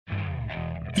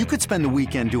You could spend the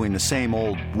weekend doing the same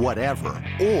old whatever,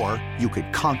 or you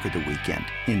could conquer the weekend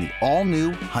in the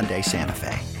all-new Hyundai Santa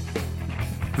Fe.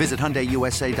 Visit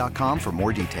HyundaiUSA.com for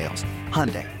more details.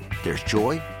 Hyundai, there's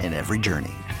joy in every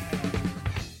journey.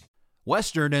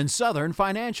 Western and Southern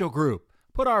Financial Group.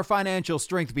 Put our financial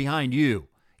strength behind you.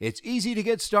 It's easy to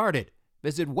get started.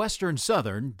 Visit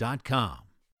westernsouthern.com.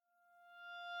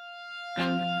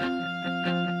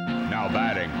 Now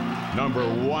batting, number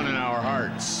one in our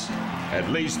hearts. At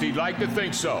least he'd like to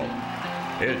think so.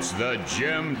 It's the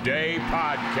Jim Day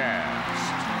Podcast.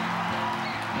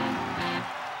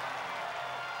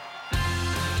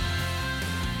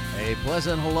 A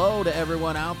pleasant hello to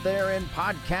everyone out there in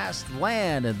podcast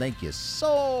land, and thank you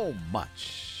so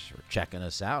much for checking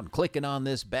us out and clicking on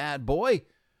this bad boy.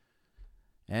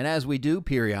 And as we do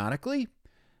periodically,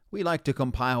 we like to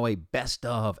compile a best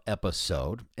of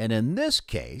episode, and in this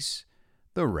case,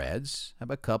 the Reds have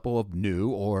a couple of new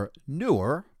or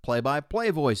newer play-by-play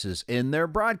voices in their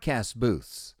broadcast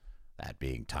booths. That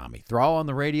being Tommy Thrall on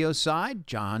the radio side,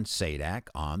 John Sadak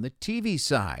on the TV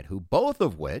side, who both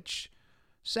of which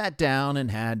sat down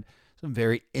and had some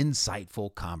very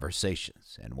insightful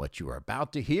conversations. And what you are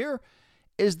about to hear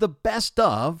is the best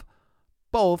of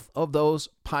both of those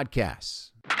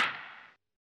podcasts.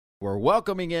 We're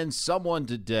welcoming in someone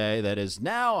today that is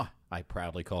now, I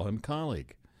proudly call him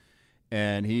colleague.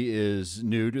 And he is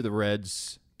new to the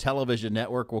Reds television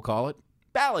network, we'll call it,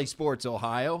 Bally Sports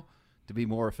Ohio, to be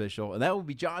more official. And that would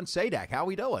be John Sadak. How are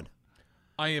we doing?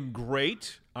 I am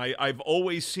great. I've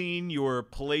always seen your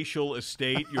palatial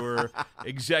estate, your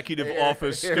executive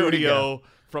office studio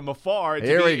from afar.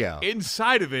 Here we go.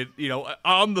 Inside of it,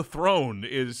 on the throne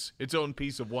is its own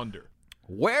piece of wonder.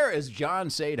 Where is John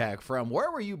Sadak from?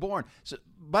 Where were you born? So,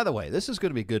 by the way, this is going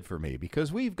to be good for me because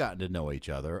we've gotten to know each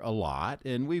other a lot,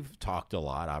 and we've talked a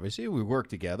lot, obviously. We work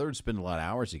together and spend a lot of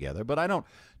hours together, but I don't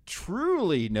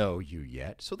truly know you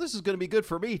yet. So this is going to be good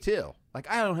for me, too. Like,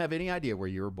 I don't have any idea where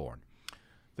you were born.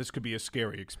 This could be a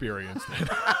scary experience.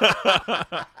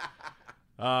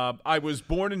 I was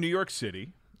born in New York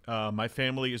City. My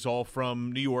family is all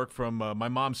from New York, from my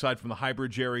mom's side, from the High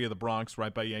Bridge area of the Bronx,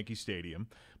 right by Yankee Stadium.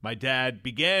 My dad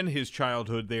began his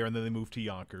childhood there, and then they moved to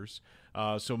Yonkers.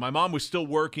 So my mom was still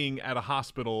working at a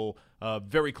hospital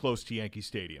very close to Yankee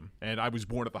Stadium, and I was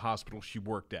born at the hospital she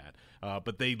worked at.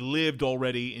 But they lived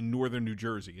already in northern New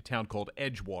Jersey, a town called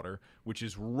Edgewater, which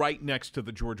is right next to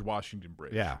the George Washington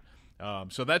Bridge. Yeah.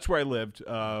 So that's where I lived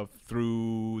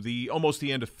through almost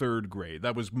the end of third grade.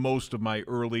 That was most of my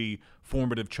early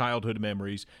formative childhood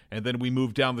memories. And then we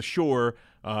moved down the shore,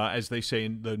 as they say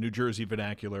in the New Jersey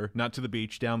vernacular, not to the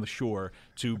beach, down the shore,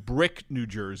 to Brick, New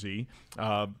Jersey,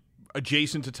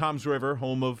 adjacent to Toms River,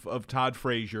 home of Todd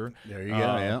Frazier. There you go,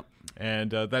 yeah.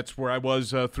 And that's where I was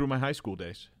through my high school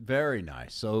days. Very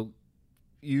nice. So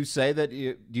you say that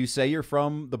do you say you're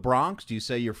from the Bronx? Do you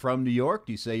say you're from New York?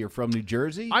 Do you say you're from New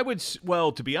Jersey?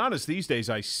 Well, to be honest, these days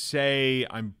I say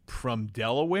I'm from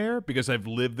Delaware because I've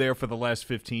lived there for the last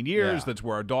 15 years. Yeah. That's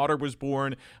where our daughter was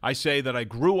born. I say that I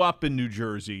grew up in New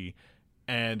Jersey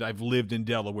and I've lived in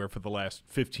Delaware for the last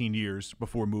 15 years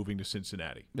before moving to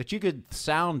Cincinnati. But you could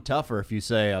sound tougher if you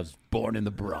say I was born in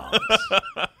the Bronx.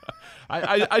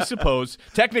 I suppose.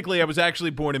 Technically, I was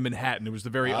actually born in Manhattan. It was the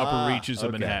very upper reaches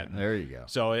of Manhattan. There you go.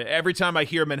 So every time I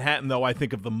hear Manhattan, though, I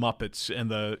think of the Muppets and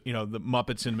the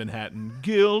Muppets in Manhattan.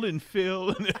 Gil and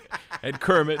Phil and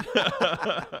Kermit.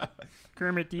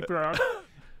 Kermit the Frog.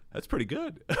 That's pretty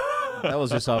good. That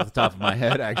was just off the top of my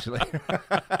head, actually.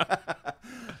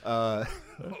 Wow.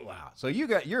 So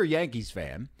you're a Yankees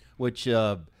fan, which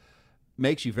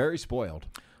makes you very spoiled.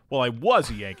 Well, I was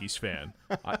a Yankees fan.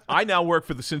 I now work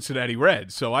for the Cincinnati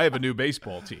Reds, so I have a new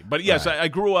baseball team. But yes, Right. I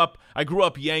grew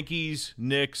up Yankees,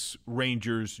 Knicks,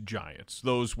 Rangers, Giants.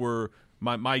 Those were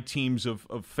my teams of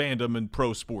fandom and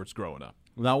pro sports growing up.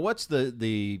 Now, what's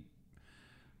the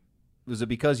was it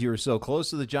because you were so close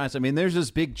to the Giants? I mean, there's this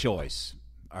big choice.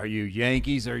 Are you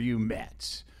Yankees? Are you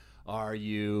Mets? Are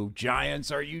you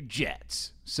Giants? Are you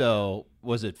Jets? So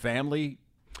was it family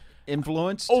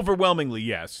influenced? Overwhelmingly,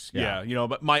 yes. Yeah. Yeah.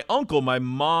 But my uncle, my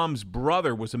mom's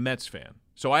brother, was a Mets fan.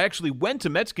 So I actually went to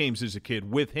Mets games as a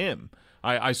kid with him.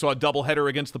 I saw a doubleheader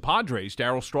against the Padres.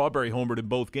 Darryl Strawberry homered in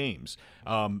both games.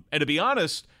 And to be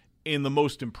honest, in the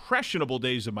most impressionable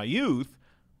days of my youth,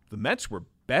 the Mets were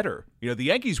better. The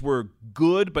Yankees were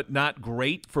good but not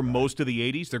great for most of the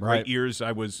 80s. Their great years,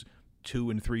 I was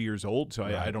 2 and 3 years old, so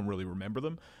I don't really remember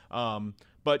them.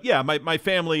 But yeah, my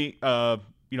family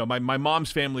my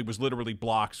mom's family was literally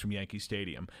blocks from Yankee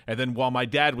Stadium. And then while my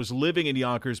dad was living in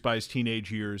Yonkers by his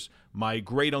teenage years, my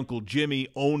great-uncle Jimmy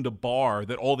owned a bar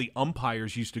that all the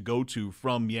umpires used to go to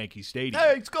from Yankee Stadium.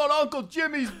 Hey, it's called Uncle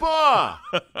Jimmy's Bar.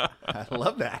 I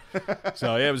love that.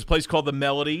 So, yeah, it was a place called The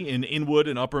Melody in Inwood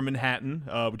in Upper Manhattan,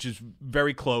 which is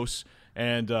very close.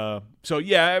 And so,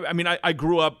 yeah, I mean, I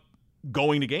grew up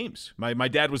going to games. My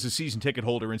dad was a season ticket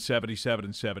holder in 77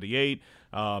 and 78.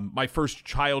 My first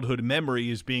childhood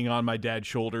memory is being on my dad's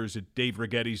shoulders at Dave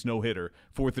Righetti's no-hitter,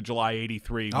 4th of July,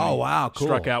 83. Oh, wow, cool.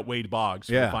 Struck out Wade Boggs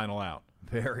for the final out.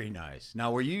 Very nice.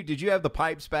 Now, did you have the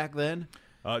pipes back then?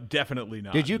 Definitely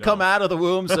not. Did you come out of the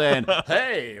womb saying,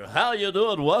 Hey, how you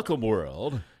doing? Welcome,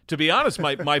 world. To be honest,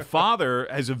 my father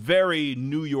has a very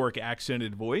New York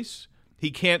accented voice.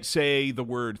 He can't say the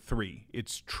word three.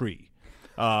 It's tree.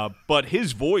 But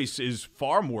his voice is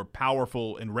far more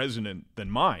powerful and resonant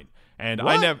than mine. And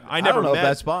What? I never know met. if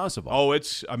that's possible. Oh, it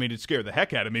scared the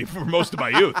heck out of me for most of my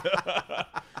youth.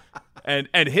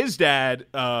 And his dad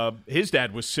was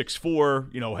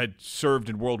 6'4", had served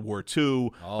in World War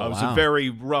II. Was a very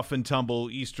rough and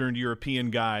tumble Eastern European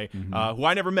guy who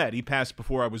I never met. He passed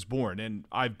before I was born, and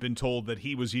I've been told that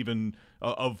he was even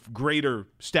of greater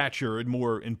stature and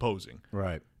more imposing.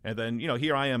 Right. And then,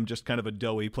 here I am, just kind of a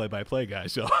doughy play-by-play guy.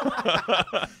 So,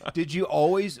 Did you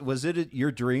always, was it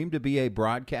your dream to be a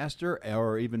broadcaster,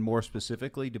 or even more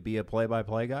specifically, to be a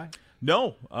play-by-play guy?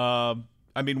 No.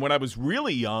 I mean, when I was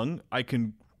really young, I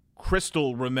can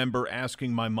crystal remember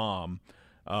asking my mom,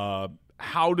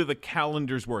 how do the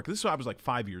calendars work? This is when I was like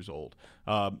 5 years old.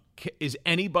 Is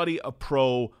anybody a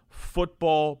pro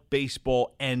football,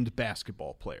 baseball, and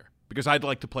basketball player? Because I'd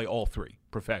like to play all three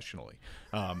professionally.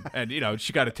 And,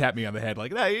 she got to tap me on the head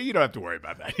like, nah, you don't have to worry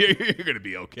about that. You're going to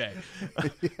be okay.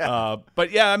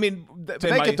 But, yeah, I mean. To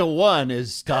make it to one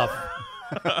is tough.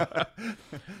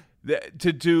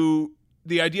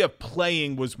 The idea of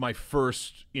playing was my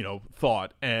first,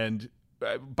 thought. And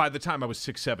by the time I was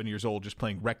 6, 7 years old, just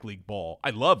playing rec league ball,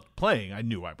 I loved playing. I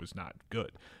knew I was not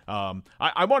good.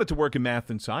 I wanted to work in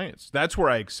math and science. That's where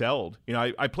I excelled.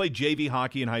 I played JV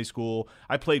hockey in high school.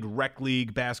 I played rec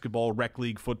league basketball, rec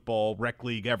league football, rec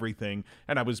league everything.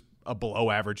 And I was a below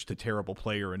average to terrible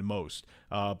player in most.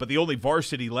 But the only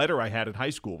varsity letter I had in high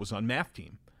school was on math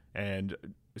team. And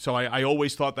so I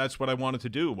always thought that's what I wanted to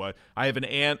do. I have an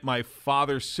aunt, my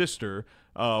father's sister,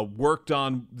 worked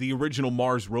on the original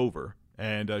Mars rover.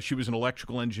 And she was an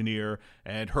electrical engineer,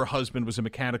 and her husband was a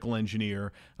mechanical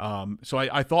engineer. So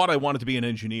I thought I wanted to be an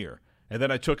engineer. And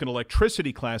then I took an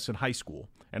electricity class in high school,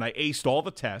 and I aced all the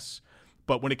tests.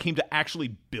 But when it came to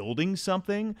actually building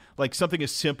something, like something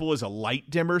as simple as a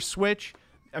light dimmer switch,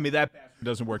 I mean, that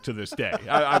doesn't work to this day.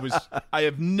 I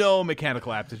have no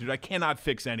mechanical aptitude. I cannot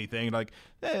fix anything. Like,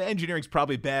 engineering's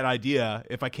probably a bad idea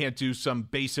if I can't do some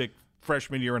basic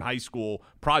freshman year in high school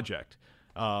project.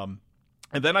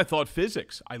 And then I thought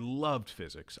physics. I loved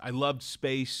physics. I loved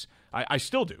space. I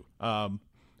still do.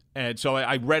 And so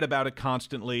I read about it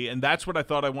constantly, and that's what I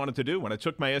thought I wanted to do. When I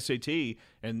took my SAT,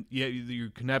 and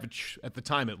you can have it, at the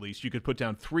time at least, you could put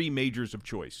down 3 majors of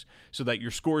choice so that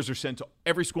your scores are sent to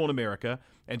every school in America,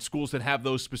 and schools that have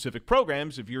those specific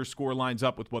programs, if your score lines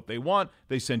up with what they want,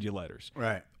 they send you letters.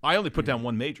 Right. I only put down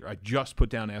 1 major. I just put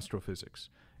down astrophysics,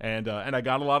 and I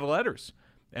got a lot of letters.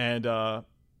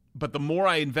 But the more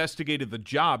I investigated the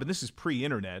job, and this is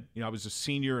pre-internet, I was a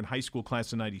senior in high school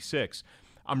class of 96,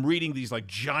 I'm reading these like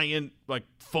giant like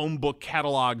phone book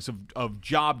catalogs of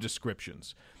job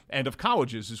descriptions and of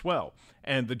colleges as well.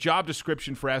 And the job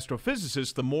description for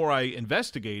astrophysicists, the more I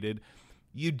investigated,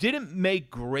 you didn't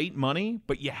make great money,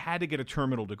 but you had to get a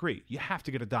terminal degree. You have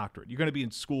to get a doctorate. You're going to be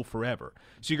in school forever.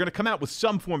 So you're going to come out with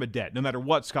some form of debt, no matter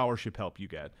what scholarship help you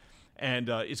get. And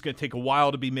it's going to take a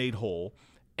while to be made whole.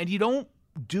 And you don't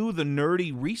do the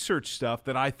nerdy research stuff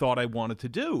that I thought I wanted to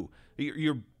do.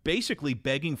 You're basically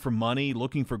begging for money,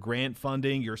 looking for grant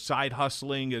funding, you're side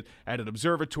hustling at an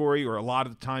observatory, or a lot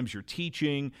of the times you're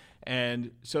teaching.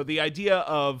 And so the idea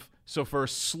of, for a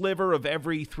sliver of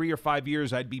every 3 or 5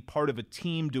 years, I'd be part of a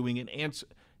team doing an answer,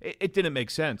 it didn't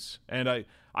make sense. And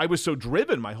I was so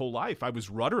driven my whole life. I was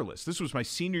rudderless. This was my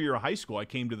senior year of high school. I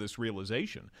came to this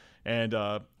realization. And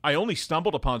I only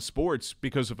stumbled upon sports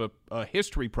because of a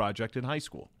history project in high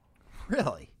school.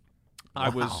 Really?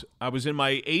 Wow. I was in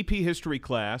my AP history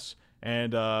class,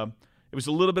 and it was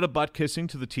a little bit of butt kissing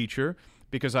to the teacher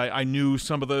because I knew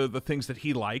some of the things that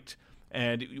he liked.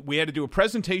 And we had to do a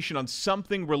presentation on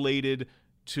something related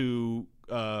to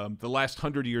the last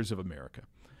 100 years of America.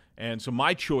 And so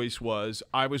my choice was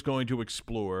I was going to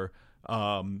explore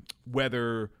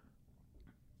whether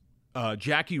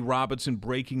Jackie Robinson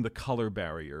breaking the color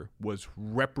barrier was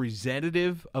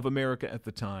representative of America at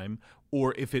the time,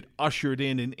 or if it ushered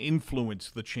in and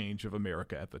influenced the change of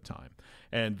America at the time.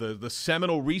 And the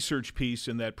seminal research piece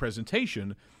in that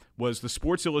presentation was the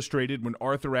Sports Illustrated when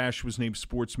Arthur Ashe was named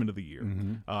Sportsman of the Year,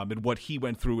 and what he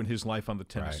went through in his life on the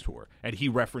tennis tour. And he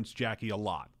referenced Jackie a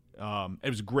lot. It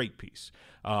was a great piece.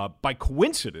 By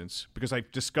coincidence, because I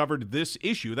discovered this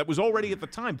issue that was already at the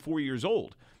time 4 years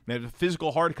old, and had a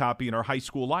physical hard copy in our high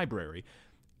school library,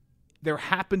 there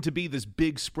happened to be this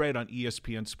big spread on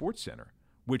ESPN SportsCenter,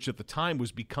 which at the time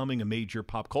was becoming a major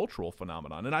pop cultural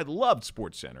phenomenon. And I loved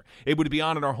SportsCenter. It would be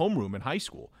on in our homeroom in high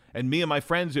school. And me and my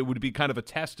friends, it would be kind of a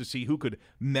test to see who could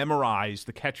memorize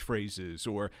the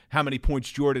catchphrases or how many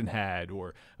points Jordan had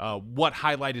or what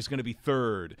highlight is going to be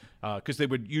third, because they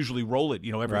would usually roll it,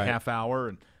 every half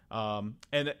hour.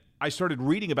 And I started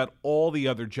reading about all the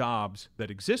other jobs that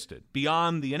existed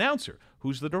beyond the announcer.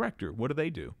 Who's the director? What do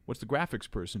they do? What's the graphics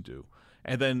person do?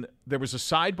 And then there was a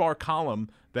sidebar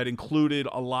column that included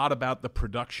a lot about the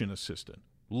production assistant.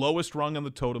 Lowest rung on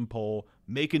the totem pole,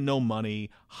 making no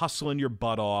money, hustling your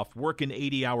butt off, working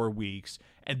 80-hour weeks.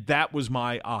 And that was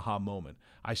my aha moment.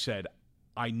 I said,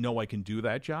 I know I can do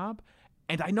that job,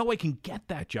 and I know I can get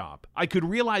that job. I could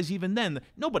realize even then that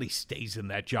nobody stays in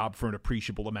that job for an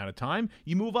appreciable amount of time.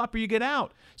 You move up or you get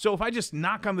out. So if I just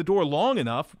knock on the door long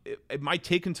enough, it might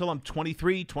take until I'm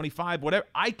 23, 25, whatever.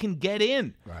 I can get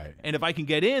in. Right. And if I can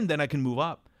get in, then I can move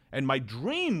up. And my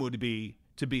dream would be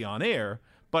to be on air,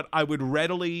 but I would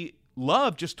readily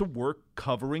love just to work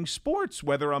covering sports,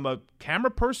 whether I'm a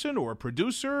camera person or a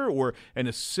producer or an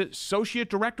associate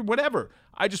director, whatever.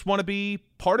 I just want to be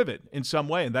part of it in some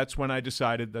way, and that's when I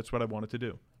decided that's what I wanted to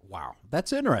do. Wow,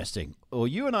 that's interesting. Well,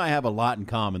 you and I have a lot in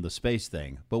common, the space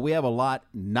thing, but we have a lot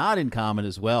not in common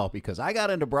as well, because I got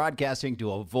into broadcasting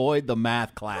to avoid the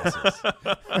math classes,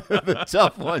 the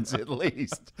tough ones at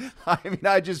least. I mean,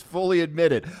 I just fully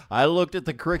admit it. I looked at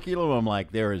the curriculum, I'm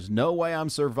like, there is no way I'm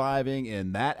surviving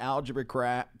in that algebra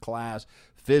class,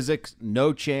 physics,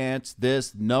 no chance,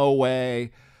 this, no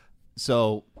way.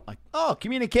 So, like, oh,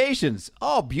 communications,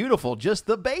 oh, beautiful, just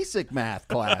the basic math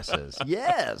classes.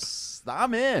 Yes,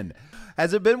 I'm in.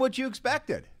 Has it been what you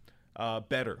expected?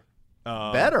 Better.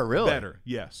 Better, really? Better,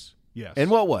 yes. In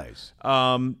what ways?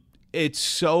 It's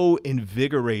so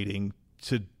invigorating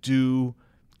to do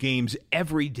games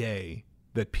every day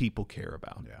that people care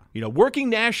about. Yeah. Working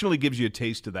nationally gives you a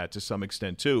taste of that to some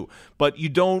extent too, but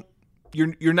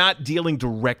you're not dealing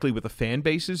directly with the fan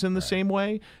bases in the same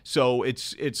way, so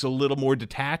it's a little more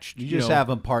detached. You just have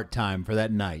them part-time for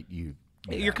that night.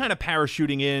 You're kind of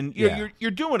parachuting in.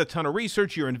 You're doing a ton of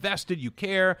research. You're invested. You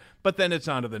care. But then it's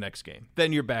on to the next game.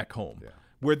 Then you're back home. Yeah.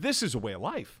 Where this is a way of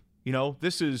life.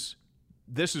 This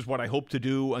is what I hope to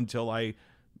do until I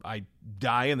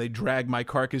die and they drag my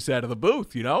carcass out of the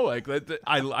booth.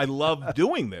 I love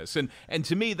doing this, and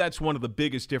to me that's one of the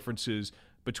biggest differences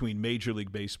between Major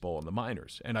League Baseball and the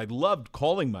minors. And I loved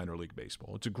calling minor league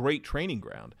baseball. It's a great training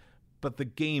ground, but the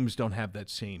games don't have that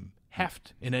same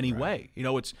heft in any way.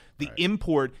 It's the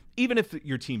import. Even if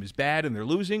your team is bad and they're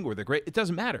losing or they're great, it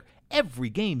doesn't matter.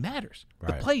 Every game matters.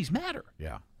 The plays matter.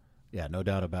 Yeah, no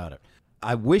doubt about it.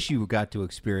 I wish you got to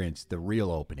experience the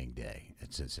real opening day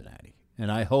at Cincinnati.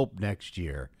 And I hope next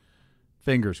year,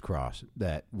 fingers crossed,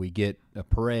 that we get a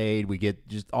parade, we get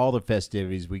just all the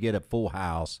festivities, we get a full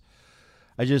house.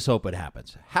 I just hope it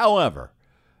happens. However,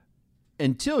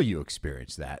 until you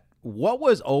experience that, what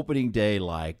was opening day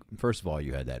like? First of all,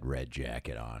 you had that red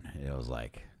jacket on. It was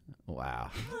like,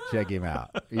 wow, check him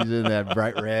out. He's in that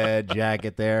bright red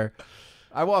jacket there.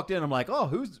 I walked in, I'm like,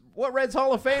 oh, what Reds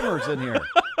Hall of Famers in here?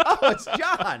 Oh, it's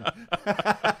John.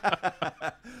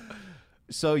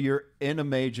 So you're in a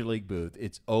Major League booth.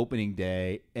 It's opening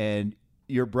day, and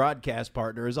your broadcast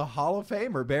partner is a Hall of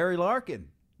Famer, Barry Larkin.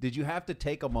 Did you have to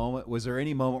take a moment? Was there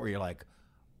any moment where you're like,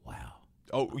 wow?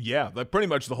 Oh, yeah, pretty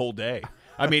much the whole day.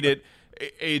 I mean,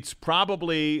 it's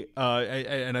probably,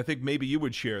 and I think maybe you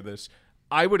would share this,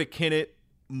 I would akin it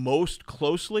most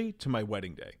closely to my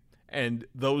wedding day. And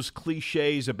those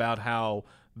cliches about how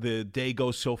the day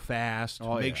goes so fast,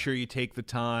 make sure you take the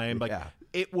time.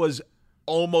 It was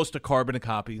almost a carbon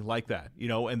copy like that,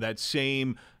 and that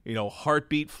same,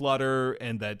 heartbeat flutter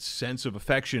and that sense of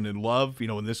affection and love,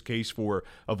 in this case for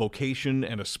a vocation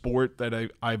and a sport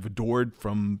that I've adored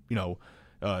from,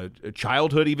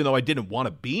 childhood, even though I didn't want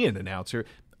to be an announcer.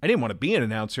 I didn't want to be an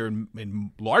announcer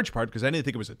in large part because I didn't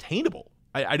think it was attainable.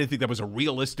 I didn't think that was a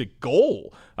realistic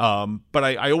goal. But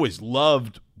I always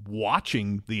loved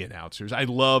watching the announcers. I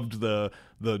loved the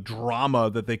drama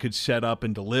that they could set up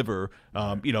and deliver.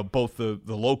 Both the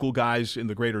local guys in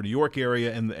the greater New York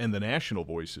area and the national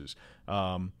voices.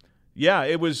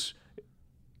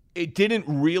 It didn't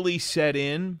really set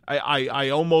in. I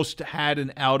almost had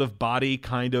an out-of-body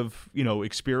kind of,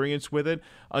 experience with it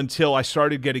until I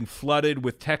started getting flooded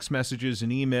with text messages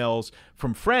and emails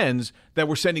from friends that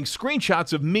were sending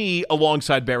screenshots of me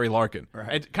alongside Barry Larkin. Right.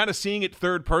 And kind of seeing it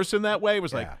third person that way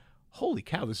was like, holy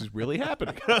cow, this is really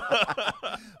happening.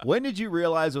 When did you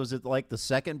realize, was it like the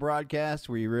second broadcast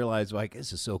where you realized, like,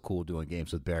 this is so cool doing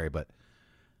games with Barry, but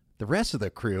the rest of the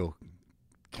crew,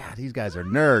 God, these guys are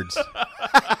nerds.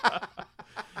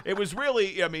 It was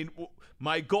really,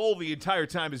 my goal the entire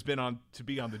time has been to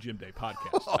be on the Jim Day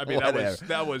podcast.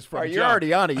 That was from You're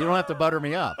already on it. You don't have to butter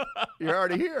me up. You're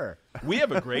already here. We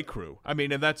have a great crew. And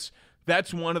that's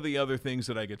one of the other things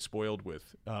that I get spoiled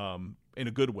with in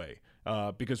a good way.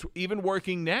 Because even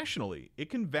working nationally, it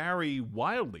can vary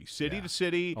wildly, city to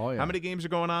city. Oh, yeah. How many games are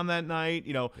going on that night?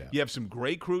 You have some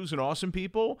great crews and awesome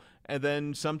people, and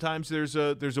then sometimes there's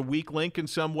a weak link in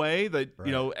some way that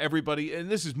everybody. And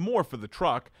this is more for the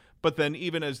truck, but then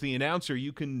even as the announcer,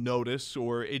 you can notice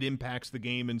or it impacts the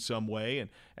game in some way.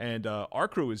 And our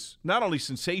crew is not only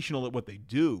sensational at what they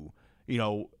do,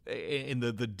 in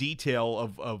the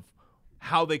detail of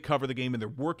how they cover the game and their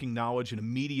working knowledge and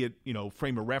immediate,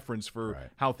 frame of reference for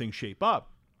how things shape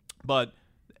up. But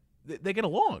they get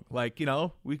along. Like,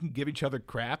 we can give each other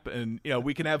crap and,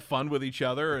 we can have fun with each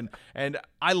other. And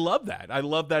I love that. I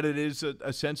love that it is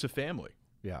a sense of family.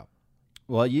 Yeah.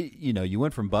 Well, you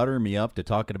went from buttering me up to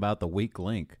talking about the weak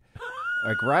link.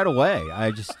 Like right away.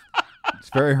 It's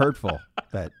very hurtful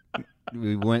that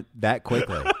we went that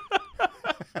quickly.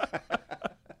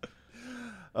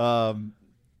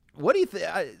 What do you think?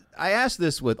 I ask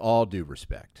this with all due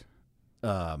respect,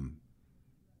 but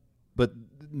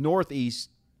Northeast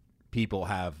people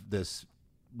have this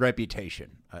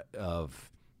reputation of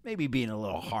maybe being a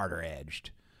little harder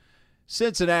edged.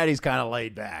 Cincinnati's kind of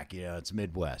laid back, it's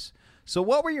Midwest. So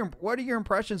what are your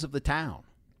impressions of the town?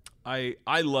 I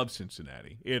love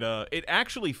Cincinnati. It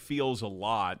actually feels a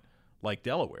lot like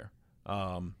Delaware.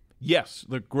 Yes,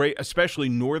 the great, especially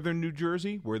northern New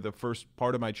Jersey, where the first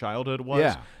part of my childhood was.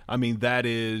 Yeah.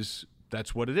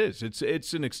 That's what it is.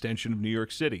 It's an extension of New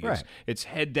York City. Right. It's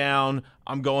head down.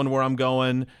 I'm going where I'm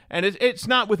going, and it's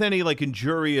not with any like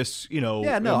injurious,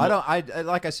 Yeah, no, I don't. I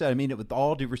like I said, I mean it with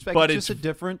all due respect. But it's just a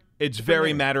different. It's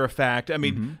very matter of fact. I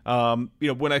mean,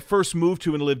 when I first moved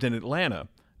to and lived in Atlanta.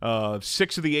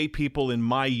 6 of the 8 people in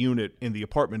my unit in the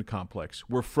apartment complex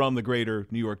were from the greater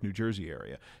New York, New Jersey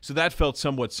area. So that felt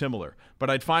somewhat similar. But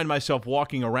I'd find myself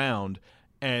walking around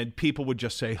and people would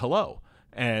just say hello.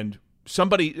 And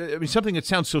something that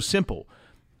sounds so simple.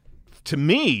 To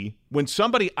me, when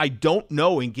somebody I don't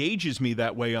know engages me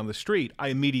that way on the street, I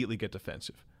immediately get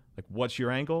defensive. Like, what's your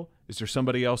angle? Is there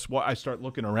somebody else? I start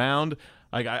looking around.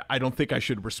 I don't think I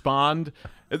should respond.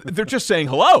 They're just saying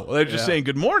hello. They're just saying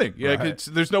good morning. Right.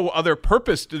 There's no other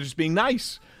purpose to just being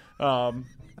nice. And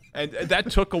that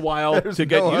took a while to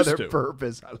get used to. There's no other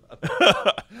purpose. I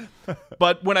love it.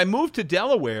 But when I moved to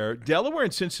Delaware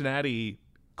and Cincinnati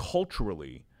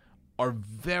culturally are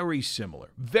very similar,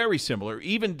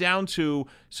 even down to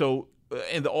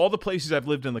in all the places I've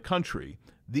lived in the country.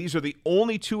 These are the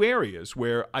only 2 areas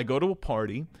where I go to a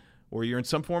party or you're in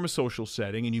some form of social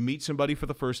setting and you meet somebody for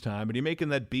the first time and you're making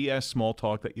that BS small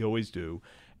talk that you always do,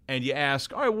 and you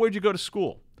ask, all right, where'd you go to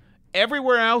school?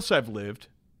 Everywhere else I've lived,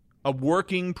 a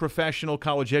working professional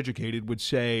college educated would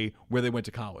say where they went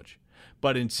to college.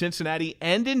 But in Cincinnati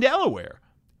and in Delaware,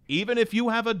 even if you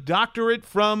have a doctorate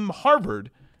from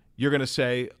Harvard, you're going to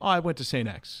say, oh, I went to St.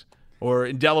 X. Or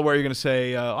in Delaware, you're going to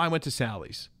say, I went to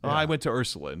Sally's. Oh, I went to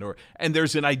Ursuline. And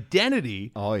there's an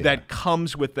identity that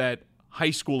comes with that high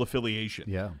school affiliation.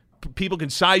 Yeah. People can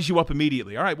size you up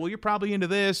immediately. All right, well, you're probably into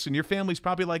this, and your family's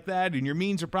probably like that, and your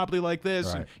means are probably like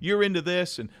this, and you're into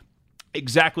this, and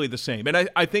exactly the same. And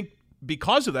I think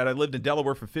because of that, I lived in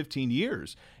Delaware for 15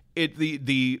 years.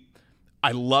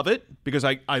 I love it because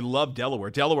I love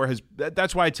Delaware.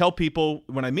 That's why I tell people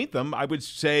when I meet them, I would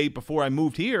say before I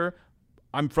moved here,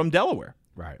 I'm from Delaware.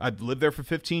 Right. I've lived there for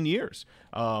 15 years.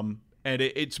 And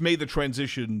it's made the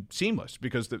transition seamless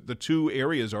because the 2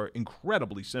 areas are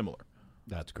incredibly similar.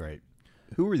 That's great.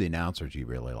 Who were the announcers you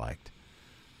really liked?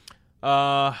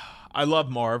 I love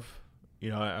Marv.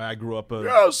 I grew up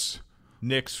a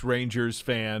Knicks Rangers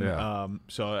fan. Yeah.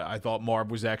 So I thought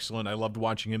Marv was excellent. I loved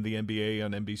watching him the NBA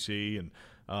on NBC. And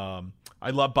I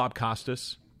love Bob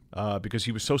Costas because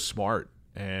he was so smart.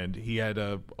 And he had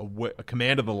a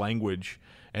command of the language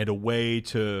and a way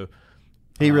to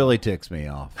He really ticks me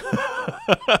off.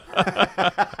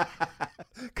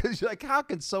 Because like, how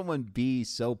can someone be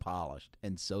so polished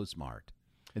and so smart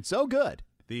and so good?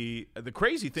 The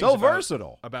crazy thing So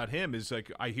versatile about him is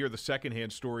like I hear the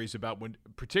secondhand stories about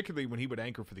particularly when he would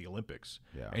anchor for the Olympics,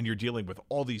 and you're dealing with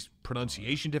all these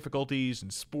pronunciation difficulties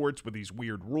and sports with these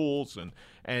weird rules,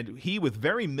 and he with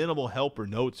very minimal help or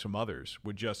notes from others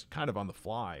would just kind of on the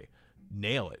fly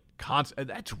nail it.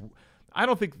 I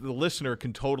don't think the listener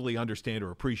can totally understand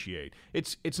or appreciate.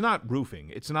 It's not roofing.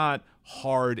 It's not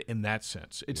hard in that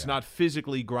sense. It's not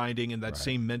physically grinding in that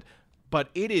same but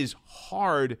it is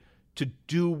hard to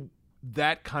do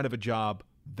that kind of a job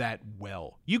that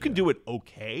well. You can do it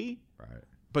okay,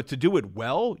 but to do it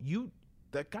well,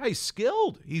 that guy's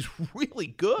skilled. He's really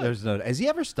good. Has he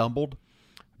ever stumbled?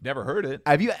 Never heard it.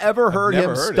 Have you ever heard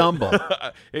him stumble?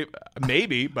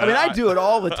 Maybe, but I mean, I do it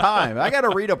all the time. I got to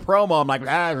read a promo. I'm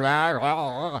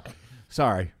like,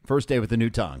 sorry, first day with the new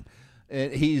tongue.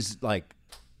 And he's like,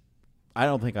 I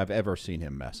don't think I've ever seen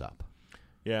him mess up.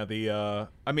 Yeah,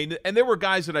 I mean, and there were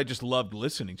guys that I just loved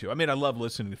listening to. I mean, I love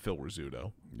listening to Phil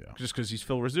Rizzuto, just because he's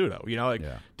Phil Rizzuto. You know, like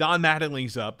Don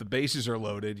Mattingly's up, the bases are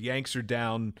loaded, Yanks are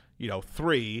down,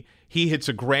 3. He hits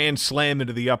a grand slam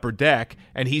into the upper deck,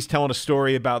 and he's telling a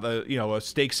story about a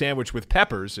steak sandwich with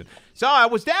peppers. And so I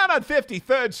was down on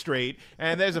 53rd Street,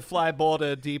 and there's a fly ball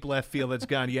to deep left field that's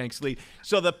gone Yanks lead.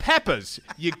 So the peppers,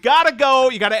 you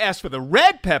gotta ask for the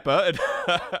red pepper.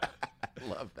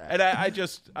 Love that. And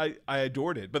I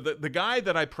adored it. But the guy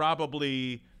that I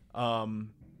probably,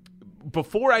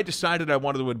 before I decided I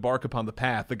wanted to embark upon the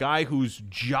path, the guy whose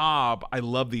job I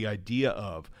love the idea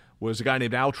of was a guy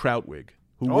named Al Troutwig,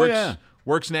 who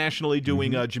works nationally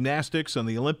doing gymnastics on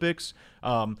the Olympics.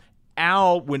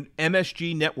 Al, when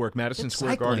MSG Network, Madison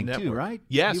Square Garden Network. Too, right?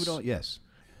 Yes. Yes.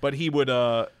 But he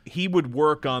would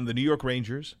work on the New York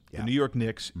Rangers, the New York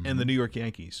Knicks, and the New York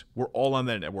Yankees. We're all on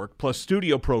that network, plus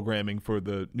studio programming for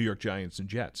the New York Giants and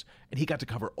Jets. And he got to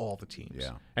cover all the teams.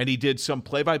 Yeah. And he did some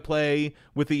play-by-play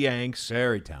with the Yanks.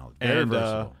 Very talented. Very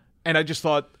versatile. And I just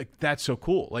thought, like, that's so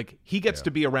cool. Like, he gets to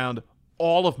be around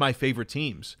all of my favorite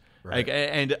teams. Right.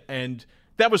 Like, and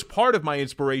that was part of my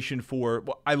inspiration for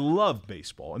I love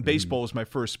baseball, and baseball was my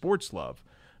first sports love.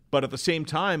 But at the same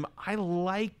time, I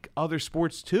like other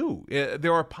sports too.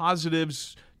 There are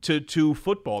positives to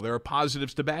football. There are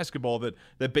positives to basketball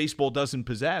that baseball doesn't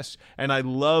possess. And I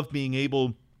love being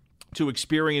able to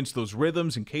experience those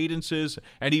rhythms and cadences,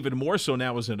 and even more so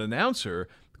now as an announcer,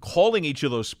 calling each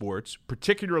of those sports,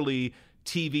 particularly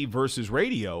TV versus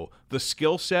radio, the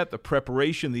skill set, the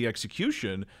preparation, the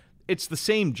execution. It's the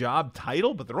same job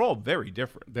title, but they're all very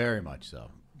different. Very much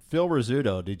so. Phil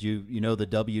Rizzuto, did you know the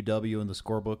WW and the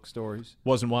scorebook stories?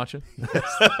 Wasn't watching. Yes,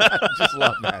 I just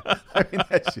love that. I mean,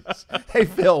 that's just, hey,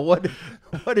 Phil, what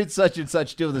did such and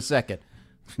such do in the second?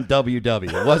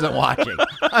 WW, wasn't watching.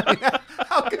 I mean,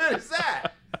 how good is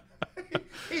that?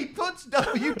 He puts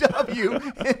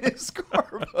WW in his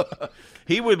scorebook.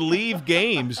 He would leave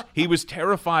games. He was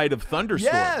terrified of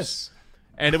thunderstorms. Yes.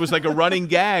 And it was like a running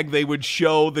gag. They would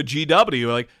show the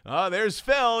GW, like, oh, there's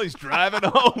Phil. He's driving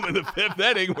home in the 5th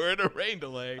inning. We're in a rain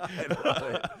delay. I love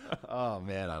it. Oh,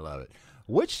 man, I love it.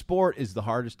 Which sport is the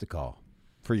hardest to call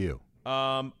for you?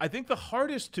 I think the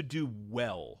hardest to do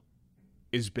well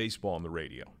is baseball on the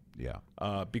radio. Yeah.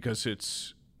 Because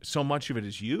it's so much of it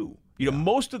is you.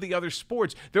 Most of the other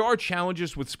sports, there are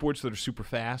challenges with sports that are super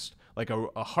fast, like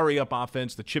a hurry-up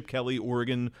offense. The Chip Kelly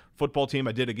Oregon football team,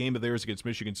 I did a game of theirs against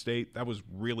Michigan State. That was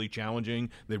really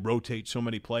challenging. They rotate so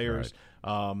many players.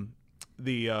 Right.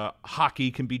 The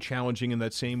hockey can be challenging in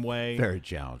that same way. Very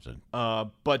challenging.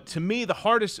 But to me, the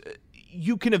hardest,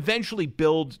 you can eventually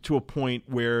build to a point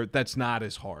where that's not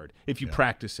as hard if you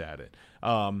practice at it.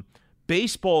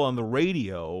 Baseball on the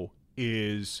radio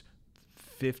is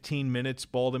 15 minutes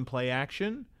ball and play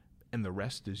action, and the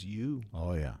rest is you.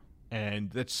 Oh, yeah. And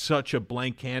that's such a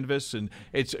blank canvas, and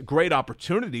it's a great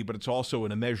opportunity, but it's also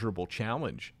an immeasurable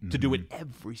challenge to do it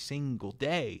every single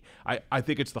day. I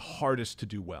think it's the hardest to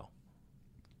do well.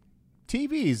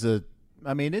 TV is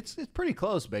it's pretty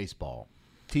close, baseball.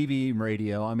 TV and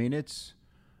radio, I mean, it's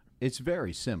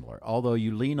very similar, although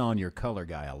you lean on your color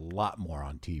guy a lot more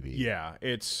on TV. Yeah,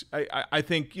 I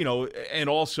think, and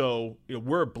also,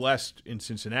 we're blessed in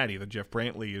Cincinnati that Jeff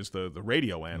Brantley is the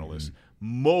radio analyst.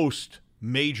 Most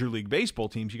Major League Baseball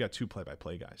teams, you got 2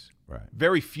 play-by-play guys. Right.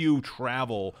 Very few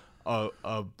travel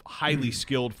a highly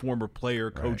skilled former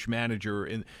player, coach,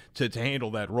 manager to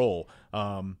handle that role.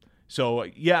 I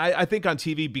think on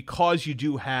TV, because you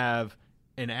do have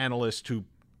an analyst who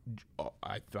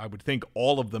I would think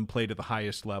all of them played at the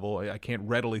highest level. I can't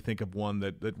readily think of one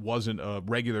that wasn't a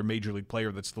regular Major League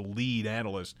player that's the lead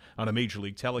analyst on a Major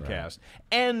League telecast.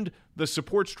 Right. And the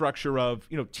support structure of,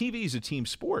 TV is a team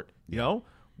sport.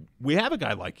 We have a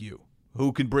guy like you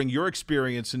who can bring your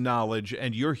experience and knowledge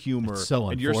and your humor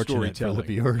and your storytelling. For the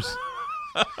viewers.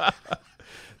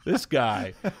 This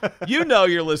guy,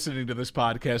 you're listening to this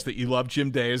podcast that you love Jim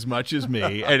Day as much as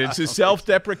me, and it's his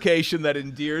self-deprecation that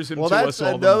endears him to us all. Well, that's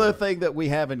another thing that we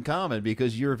have in common,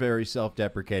 because you're very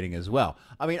self-deprecating as well.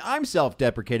 I mean, I'm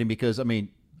self-deprecating because,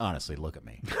 honestly, look at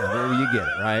me. You get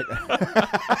it, right?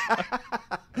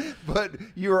 But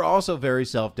you're also very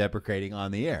self-deprecating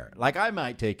on the air. Like, I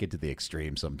might take it to the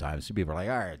extreme sometimes. People are like,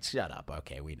 all right, shut up.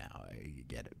 Okay, we know. You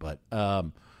get it. But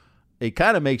it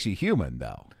kind of makes you human,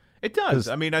 though. It does.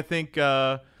 I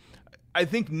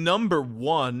think number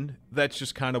one, that's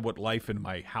just kind of what life in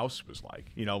my house was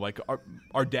like. Like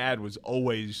our dad was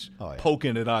always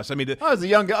poking at us. I'm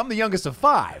the youngest of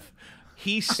 5.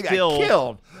 He still got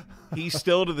killed. He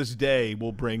still to this day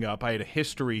will bring up. I had a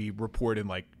history report in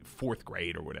like 4th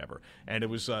grade or whatever, and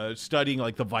it was studying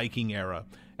like the Viking era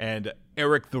and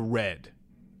Eric the Red.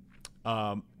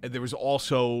 And there was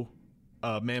also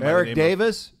a man Eric by the name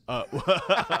Davis.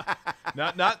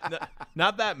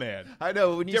 Not that man. I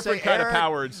know, when you different say kind Eric, of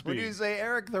power and speed. When you say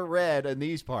Eric the Red in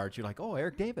these parts, you're like, oh,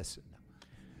 Eric Davis.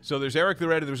 So there's Eric the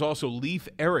Red, and there's also Leif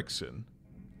Erikson,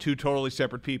 2 totally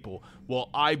separate people. Well,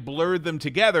 I blurred them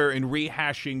together in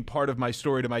rehashing part of my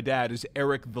story to my dad as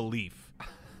Eric the Leaf.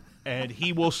 And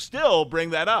he will still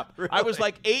bring that up. Really? I was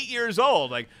like 8 years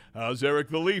old. Like, how's Eric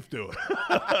the Leaf doing?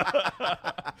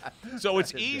 So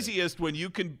it's easiest when you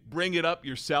can bring it up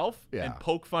yourself and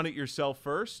poke fun at yourself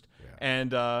first, and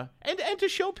to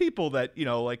show people that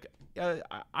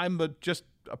I'm just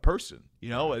a person.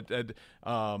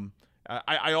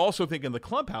 I also think in the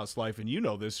clubhouse life, and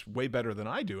this way better than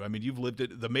I do. You've lived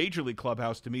it. The Major League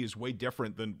clubhouse to me is way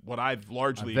different than what I've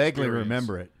largely vaguely experienced.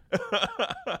 Remember it.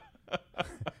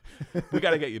 We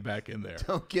got to get you back in there.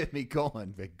 Don't get me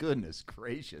going, but goodness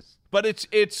gracious. But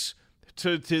it's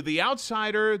to the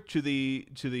outsider, to the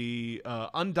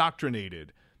undoctrinated,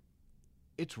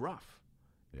 it's rough.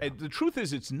 Yeah. And the truth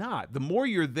is, it's not. The more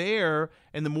you're there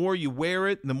and the more you wear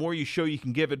it and the more you show you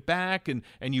can give it back and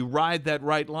you ride that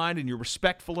right line and you're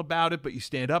respectful about it, but you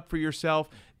stand up for yourself,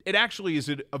 it actually is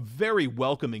a very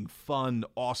welcoming, fun,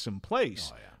 awesome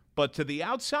place. Oh, yeah. But to the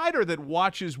outsider that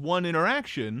watches one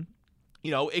interaction,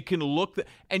 it can look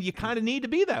and you kind of need to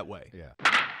be that way. Yeah.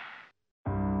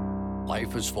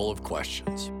 Life is full of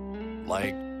questions.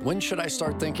 Like, when should I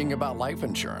start thinking about life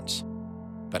insurance?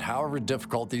 But however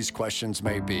difficult these questions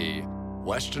may be,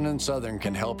 Western & Southern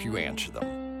can help you answer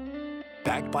them.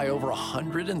 Backed by over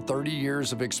 130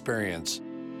 years of experience,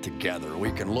 together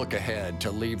we can look ahead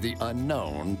to leave the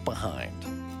unknown behind.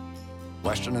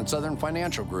 Western & Southern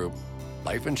Financial Group,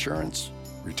 life insurance,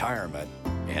 retirement,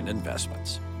 and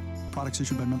investments. Products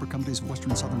issued by member companies of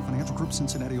Western & Southern Financial Group,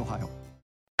 Cincinnati, Ohio.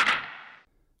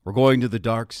 We're going to the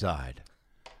dark side.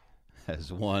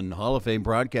 As one Hall of Fame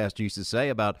broadcaster used to say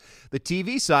about the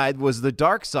TV side was the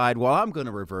dark side. Well, I'm going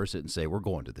to reverse it and say we're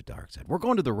going to the dark side. We're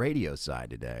going to the radio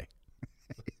side today.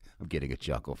 I'm getting a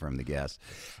chuckle from the guest.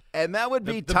 And that would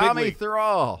be Tommy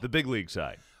Thrall. The big league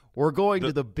side. We're going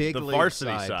to the big league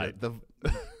varsity side.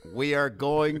 We are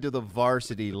going to the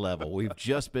varsity level. We've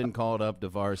just been called up to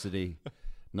varsity.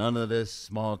 None of this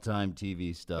small-time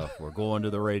TV stuff. We're going to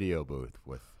the radio booth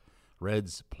with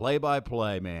Reds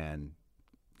play-by-play man.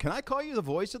 Can I call you the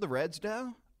voice of the Reds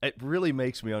now? It really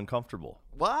makes me uncomfortable.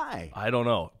 Why? I don't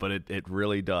know, but it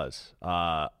really does.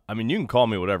 You can call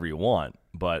me whatever you want,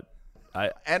 but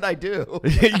I do.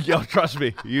 Yo, trust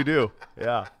me, you do.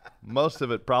 Yeah. Most of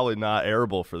it probably not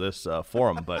airable for this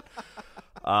forum, but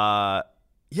I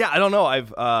don't know.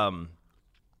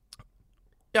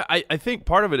 I think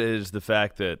part of it is the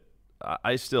fact that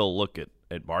I still look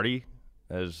at Marty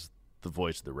as the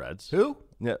voice of the Reds. Who?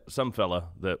 Yeah, some fella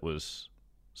that was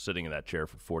sitting in that chair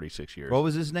for 46 years. What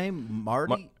was his name?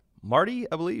 Marty? Marty,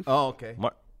 I believe. Oh, okay.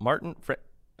 Martin?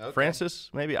 Okay. Francis,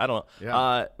 maybe? I don't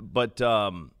know.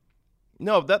 Yeah.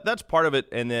 No, that's part of it.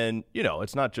 And then,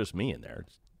 it's not just me in there.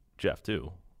 It's Jeff,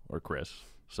 too, or Chris.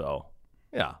 So,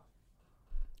 yeah.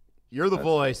 You're the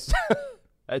voice.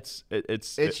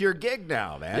 It's your gig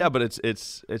now, man. Yeah, but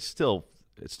it's still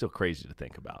crazy to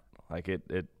think about. Like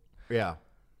it. Yeah.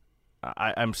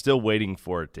 I'm still waiting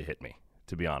for it to hit me,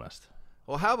 to be honest.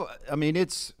 Well,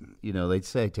 it's, they'd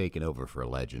say taking over for a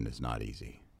legend is not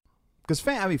easy. Because,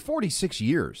 46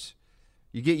 years.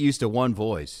 You get used to one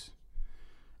voice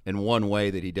and one way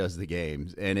that he does the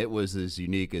games, and it was as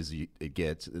unique as it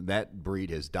gets. That breed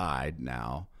has died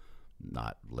now,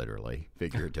 not literally,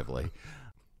 figuratively.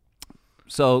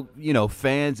 So,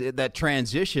 fans, that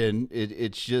transition,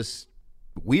 it's just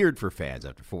weird for fans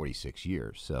after 46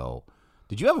 years. So,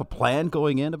 did you have a plan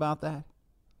going in about that?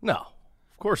 No,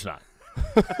 of course not.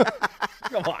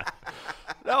 Come on.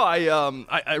 No,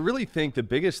 I really think the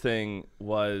biggest thing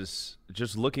was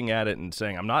just looking at it and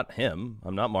saying, I'm not him.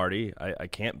 I'm not Marty. I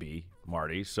can't be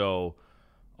Marty. So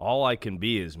all I can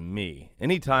be is me.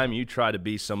 Anytime you try to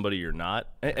be somebody you're not,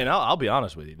 and I'll be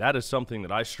honest with you, that is something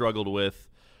that I struggled with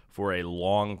for a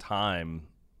long time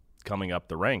coming up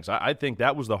the ranks. I think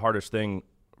that was the hardest thing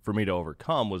for me to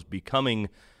overcome, was becoming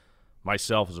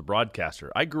myself as a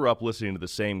broadcaster. I grew up listening to the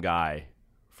same guy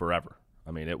forever.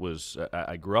 I mean,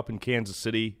 I grew up in Kansas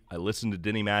City. I listened to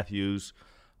Denny Matthews.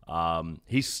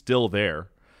 He's still there.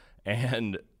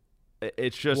 And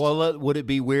it's just... Well, would it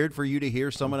be weird for you to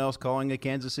hear someone else calling a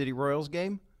Kansas City Royals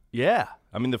game? Yeah.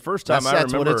 I mean, the first time I remember...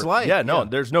 That's what it's like. Yeah, no,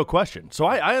 there's no question. So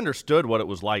I understood what it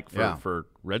was like for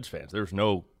Reds fans. There's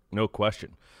no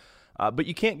question. But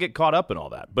you can't get caught up in all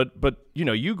that. But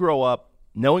you grow up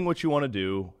knowing what you want to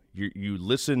do. You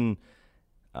listen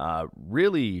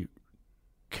really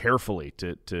carefully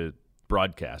to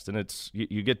broadcast, and it's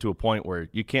you get to a point where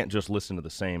you can't just listen to the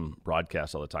same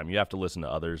broadcast all the time. You have to listen to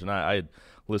others, and I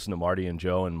listened to Marty and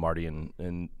Joe and Marty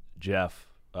and Jeff.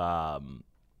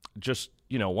 Just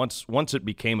once it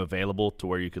became available to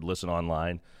where you could listen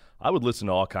online, I would listen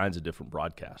to all kinds of different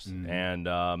broadcasts,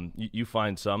 and you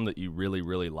find some that you really,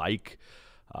 really like.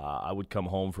 I would come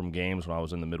home from games when I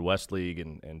was in the Midwest League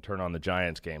and turn on the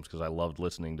Giants games because I loved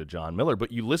listening to John Miller.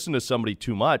 But you listen to somebody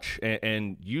too much,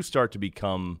 and you start to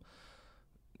become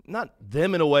not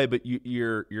them in a way, but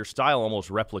your style almost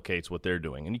replicates what they're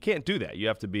doing. And you can't do that. You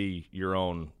have to be your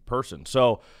own person.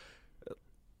 So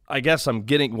I guess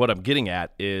what I'm getting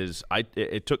at is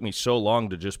it took me so long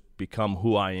to just become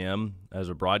who I am as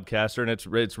a broadcaster, and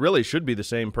it's really should be the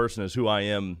same person as who I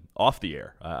am off the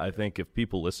air. I think if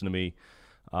people listen to me,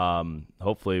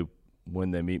 hopefully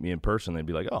when they meet me in person, they'd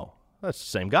be like, oh, that's the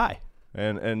same guy.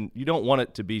 And you don't want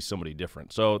it to be somebody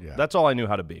different. So that's all I knew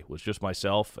how to be, was just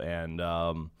myself. And,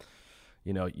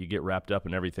 you get wrapped up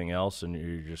in everything else, and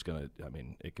you're just going to,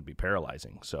 it could be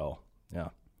paralyzing. So, yeah.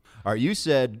 All right, you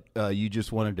said you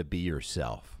just wanted to be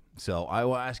yourself. So I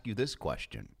will ask you this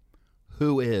question.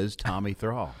 Who is Tommy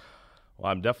Thrall?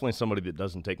 Well, I'm definitely somebody that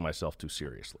doesn't take myself too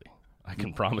seriously. I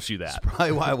can promise you that. That's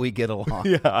probably why we get along.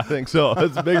 Yeah, I think so.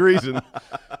 That's a big reason.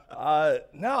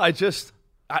 No,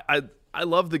 I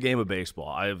love the game of baseball.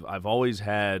 I've always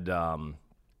had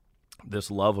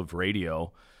this love of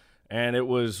radio, and it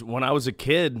was when I was a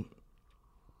kid.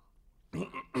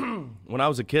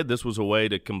 This was a way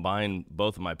to combine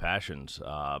both of my passions.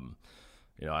 I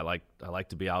like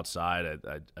to be outside.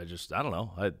 I don't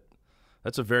know.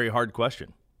 That's a very hard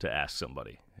question to ask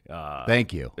somebody.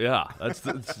 Thank you. Yeah, it's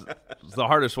the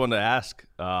hardest one to ask.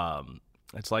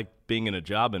 It's like being in a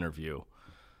job interview.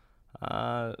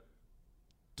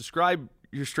 Describe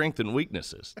your strengths and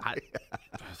weaknesses. I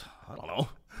don't know.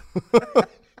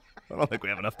 I don't think we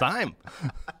have enough time.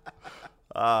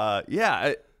 I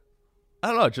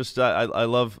don't know. Just I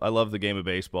love the game of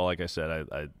baseball. Like I said,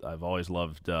 I've always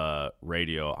loved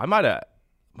radio. I might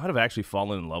have actually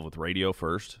fallen in love with radio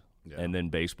first, and then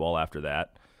baseball after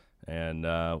that. And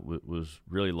was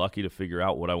really lucky to figure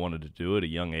out what I wanted to do at a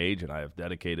young age, and I have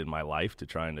dedicated my life to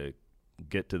trying to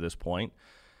get to this point.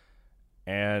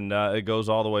 And it goes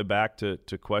all the way back to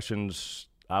questions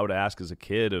I would ask as a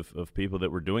kid of people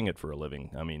that were doing it for a living.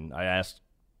 I mean, I asked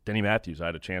Denny Matthews. I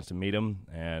had a chance to meet him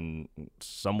and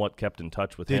somewhat kept in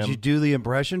touch with him. Did you do the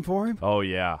impression for him? Oh,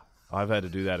 yeah. I've had to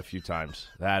do that a few times.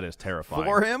 That is terrifying.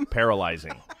 For him?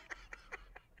 Paralyzing.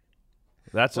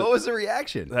 What was the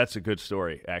reaction? That's a good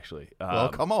story, actually. Well,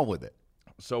 come on with it.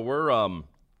 So we're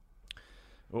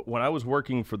when I was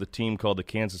working for the team called the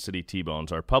Kansas City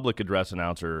T-Bones, our public address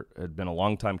announcer had been a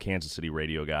longtime Kansas City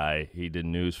radio guy. He did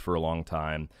news for a long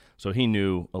time, so he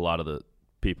knew a lot of the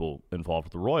people involved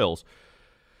with the Royals.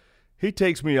 He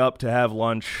takes me up to have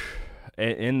lunch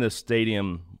in the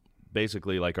stadium,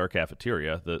 basically like our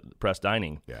cafeteria, the press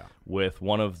dining, with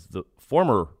one of the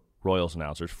former Royals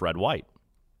announcers, Fred White.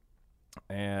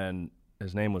 And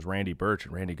his name was Randy Birch,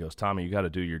 and Randy goes, Tommy, you got to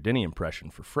do your Denny impression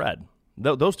for Fred.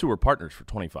 Those two were partners for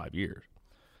 25 years.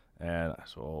 And I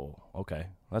said, oh, okay,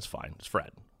 that's fine. It's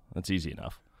Fred. That's easy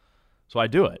enough. So I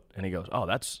do it, and he goes, oh,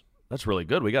 that's really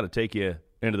good. We got to take you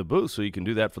into the booth so you can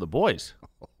do that for the boys.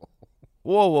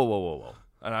 Whoa.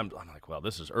 And I'm like, well,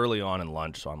 this is early on in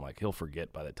lunch, so I'm like, he'll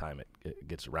forget by the time it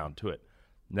gets around to it.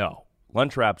 No.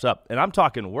 Lunch wraps up, and I'm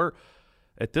talking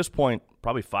at this point,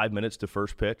 probably 5 minutes to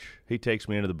first pitch. He takes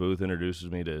me into the booth, introduces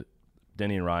me to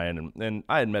Denny and Ryan, and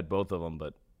I had met both of them,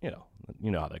 but you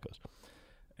know how that goes.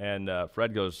 And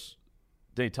Fred goes,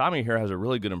 "Denny, Tommy here has a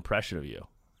really good impression of you."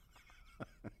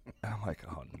 And I'm like,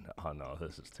 oh no,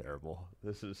 this is terrible.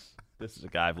 This is a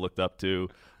guy I've looked up to.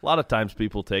 A lot of times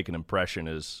people take an impression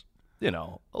as, a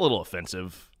little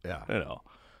offensive, kind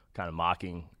of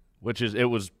mocking, it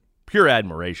was pure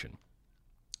admiration.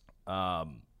 But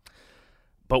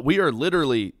we are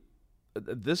literally,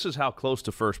 this is how close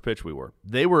to first pitch we were.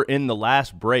 They were in the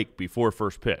last break before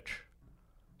first pitch.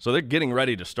 So they're getting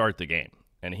ready to start the game.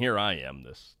 And here I am,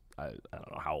 I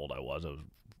don't know how old I was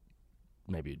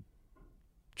maybe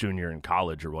junior in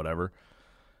college or whatever.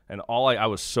 And I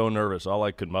was so nervous. All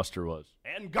I could muster was,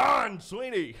 "And gone,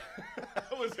 Sweeney."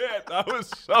 That was it. I was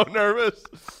so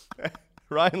nervous.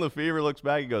 Ryan Lefevre looks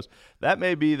back and goes, "That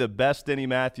may be the best Denny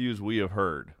Matthews we have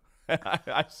heard."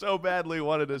 I so badly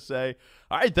wanted to say,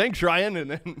 "All right, thanks, Ryan."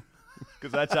 And then,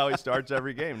 because that's how he starts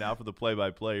every game. Now for the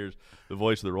play-by-players, the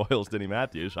voice of the Royals, Denny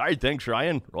Matthews. "All right, thanks,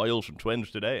 Ryan. Royals from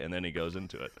Twins today." And then he goes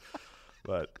into it.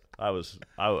 But I was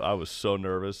so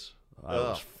nervous. I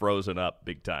was frozen up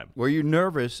big time. Were you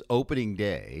nervous opening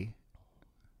day?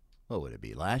 What would it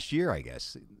be? Last year, I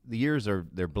guess. The years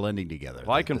they're blending together.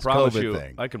 Well, I can promise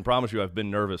you I've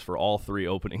been nervous for all 3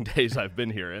 opening days I've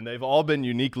been here, and they've all been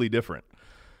uniquely different.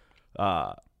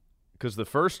 Because the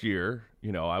first year,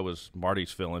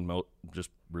 Marty's filling, just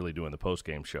really doing the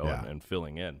post-game show and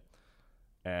filling in.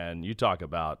 And you talk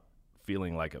about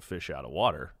feeling like a fish out of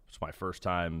water. It's my first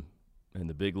time in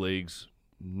the big leagues,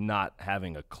 not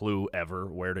having a clue ever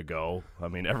where to go. I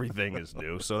mean, everything is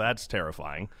new, so that's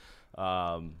terrifying.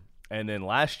 And then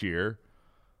last year,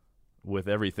 with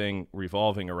everything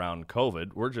revolving around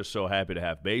COVID, we're just so happy to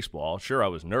have baseball. Sure, I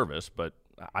was nervous, but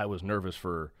I was nervous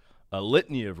for a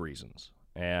litany of reasons,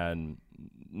 and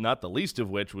not the least of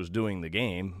which was doing the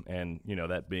game, and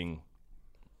that being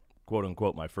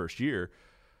quote-unquote my first year.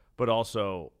 But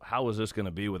also, how is this going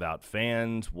to be without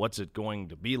fans? What's it going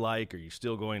to be like? Are you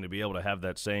still going to be able to have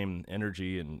that same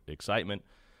energy and excitement?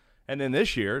 And then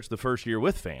this year, it's the first year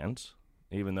with fans,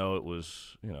 even though it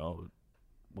was,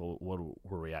 what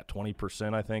were we at,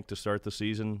 20%, I think, to start the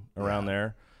season around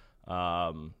there.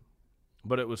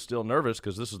 But it was still nervous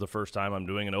because this is the first time I'm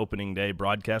doing an opening day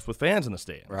broadcast with fans in the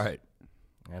stands. Right.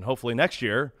 And hopefully next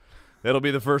year, it'll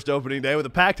be the first opening day with a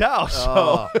packed house.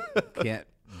 Can't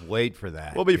wait for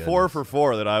that. We'll be 4 for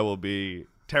 4 that I will be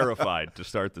terrified to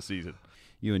start the season.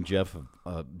 You and Jeff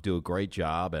do a great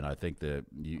job, and I think that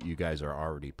you guys are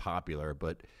already popular,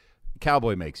 but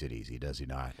Cowboy makes it easy, does he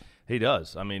not? He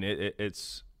does. I mean,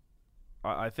 it's –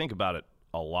 I think about it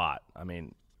a lot. I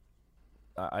mean,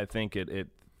 I think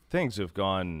things have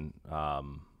gone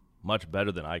much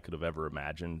better than I could have ever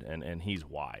imagined, and he's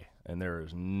why. And there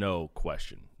is no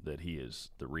question that he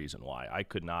is the reason why. I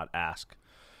could not ask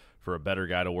for a better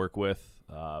guy to work with.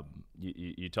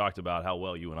 You talked about how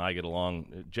well you and I get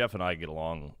along. Jeff and I get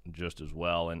along just as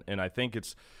well, and I think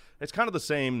it's kind of the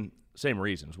same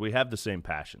reasons. We have the same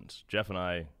passions. Jeff and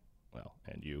I, well,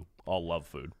 and you all love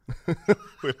food.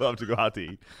 We love to go out to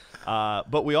eat,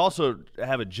 but we also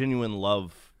have a genuine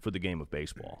love for the game of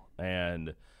baseball,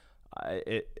 and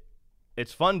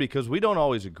it's fun because we don't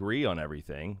always agree on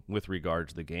everything with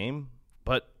regards to the game,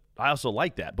 but I also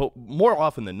like that. But more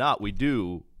often than not, we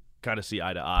do kind of see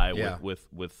eye to eye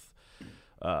with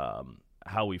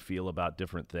how we feel about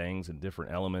different things and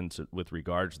different elements with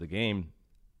regards to the game.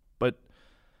 But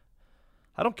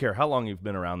I don't care how long you've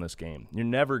been around this game. You're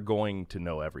never going to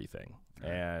know everything.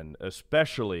 And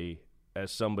especially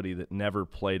as somebody that never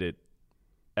played it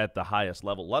at the highest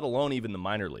level, let alone even the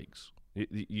minor leagues.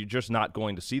 You're just not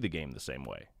going to see the game the same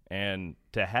way. And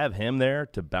to have him there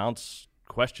to bounce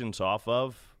questions off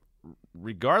of,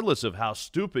 regardless of how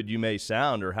stupid you may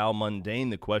sound or how mundane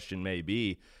the question may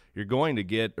be, you're going to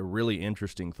get a really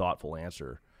interesting, thoughtful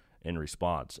answer in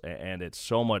response. And it's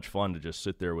so much fun to just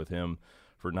sit there with him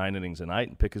for 9 innings a night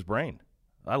and pick his brain.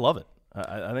 I love it.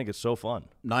 I think it's so fun.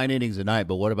 9 innings a night,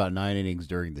 but what about 9 innings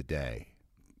during the day?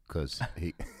 Because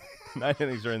he 9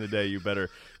 innings during the day, you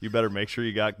better make sure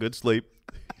you got good sleep,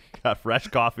 got fresh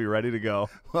coffee ready to go.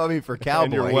 Well, I mean, for Cowboy,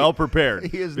 and you're well prepared.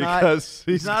 He's not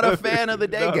a fan of the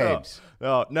day games.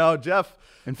 No, Jeff.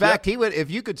 In fact, he would, if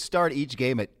you could start each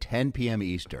game at 10 p.m.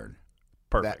 Eastern.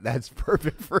 Perfect. That's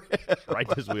perfect for him.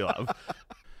 Right as we love.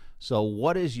 So,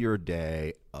 what is your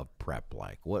day of prep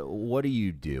like? What do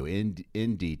you do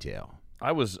in detail?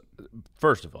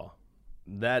 First of all,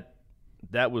 that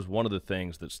was one of the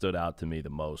things that stood out to me the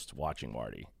most watching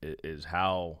Marty is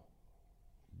how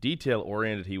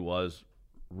detail-oriented he was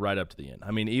right up to the end.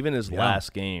 I mean, even his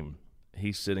last game,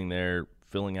 he's sitting there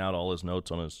filling out all his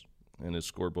notes in his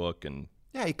scorebook, and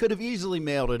Yeah, he could have easily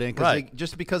mailed it in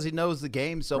just because he knows the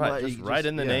game so much. Just write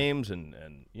in the names and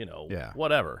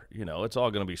whatever. It's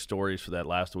all going to be stories for that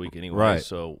last week anyway. Right.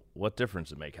 So what difference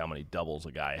does it make how many doubles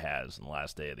a guy has in the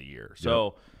last day of the year?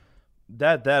 So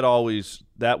that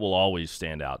will always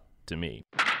stand out to me.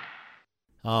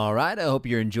 All right, I hope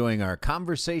you're enjoying our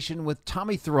conversation with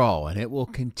Tommy Thrall, and it will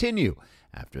continue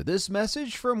after this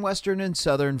message from Western and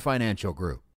Southern Financial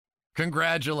Group.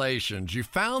 Congratulations, you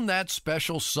found that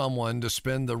special someone to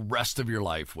spend the rest of your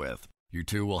life with. You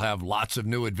two will have lots of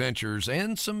new adventures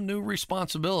and some new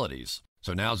responsibilities.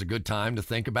 So now's a good time to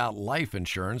think about life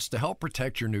insurance to help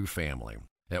protect your new family.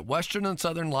 At Western and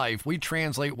Southern Life, we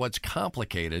translate what's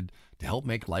complicated to help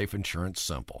make life insurance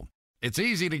simple. It's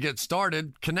easy to get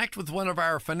started. Connect with one of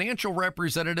our financial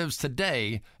representatives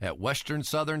today at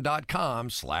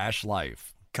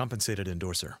westernsouthern.com/life. Compensated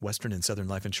endorser, Western and Southern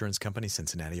Life Insurance Company,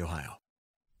 Cincinnati, Ohio.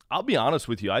 I'll be honest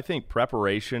with you. I think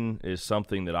preparation is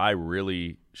something that I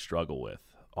really struggle with.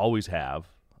 Always have.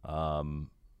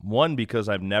 One, because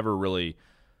I've never really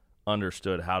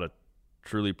understood how to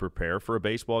truly prepare for a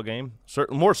baseball game.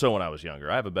 Certainly more so when I was younger.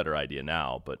 I have a better idea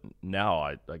now, but now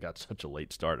I got such a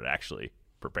late start at actually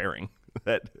preparing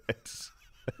that it's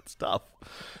tough.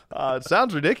 It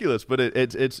sounds ridiculous, but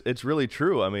it's really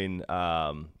true. I mean,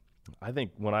 I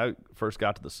think when I first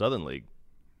got to the Southern League,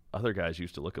 other guys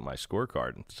used to look at my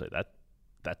scorecard and say,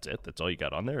 that's it? That's all you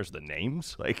got on there is the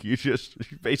names? Like, you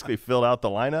basically filled out the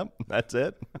lineup? That's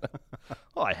it?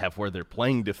 Well, I have where they're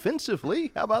playing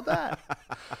defensively. How about that?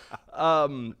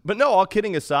 But no, all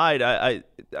kidding aside,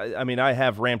 I mean, I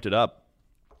have ramped it up,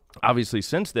 obviously,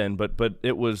 since then, but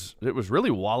it was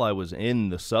really while I was in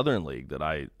the Southern League that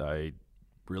I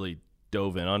really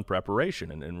dove in on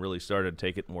preparation and really started to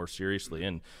take it more seriously.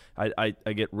 And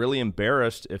I get really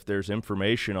embarrassed if there's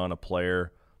information on a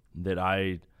player that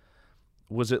I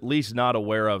was at least not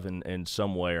aware of in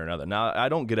some way or another. Now, I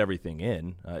don't get everything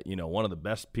in. One of the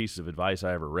best pieces of advice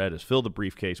I ever read is fill the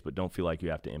briefcase, but don't feel like you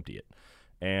have to empty it.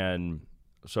 And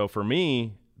so for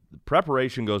me,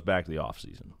 preparation goes back to the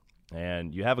offseason.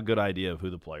 And you have a good idea of who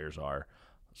the players are.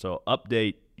 So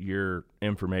update your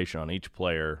information on each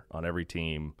player on every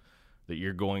team that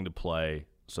you're going to play,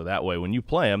 so that way when you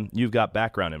play them, you've got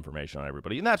background information on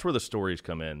everybody. And that's where the stories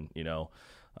come in,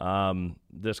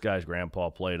 This guy's grandpa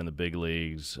played in the big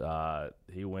leagues.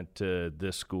 He went to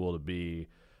this school to be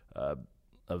a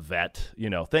vet,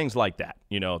 things like that.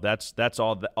 That's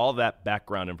all that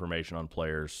background information on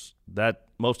players. That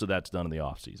most of that's done in the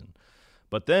offseason.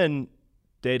 But then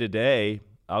day to day,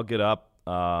 I'll get up.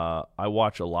 I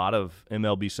watch a lot of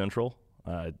MLB Central.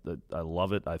 I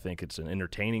love it. I think it's an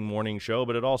entertaining morning show,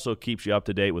 but it also keeps you up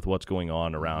to date with what's going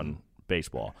on around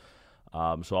baseball.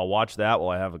 So I'll watch that while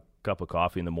I have a cup of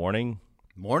coffee in the morning.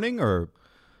 Morning or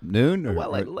noon? Or,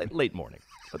 late morning.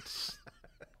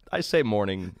 I say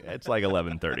morning. It's like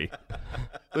 11:30.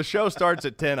 The show starts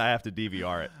at 10. I have to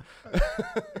DVR it.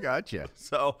 Gotcha.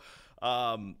 So,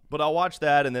 but I'll watch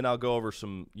that, and then I'll go over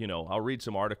some, I'll read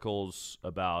some articles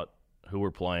about who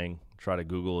we're playing, try to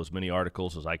Google as many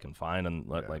articles as I can find, and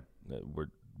we're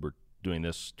doing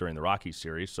this during the Rockies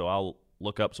series, so I'll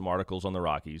look up some articles on the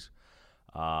Rockies.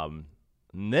 And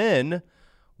then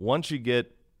once you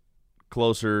get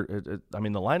closer, the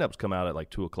lineups come out at like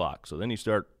 2 o'clock, so then you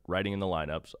start writing in the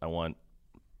lineups. I want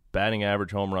batting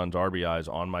average, home runs, RBIs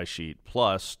on my sheet,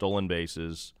 plus stolen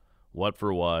bases, what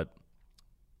for what,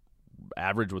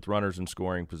 average with runners in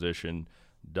scoring position,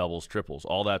 doubles, triples,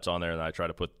 all that's on there, and I try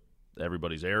to put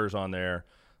everybody's errors on there,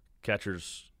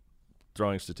 catchers,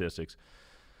 throwing statistics.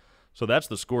 So that's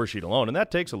the score sheet alone, and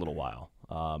that takes a little while,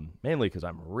 mainly because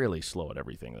I'm really slow at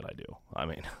everything that I do. I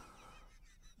mean,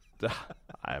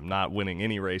 I am not winning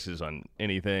any races on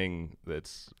anything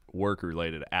that's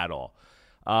work-related at all.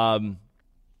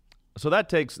 So that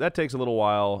takes a little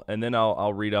while, and then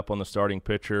I'll read up on the starting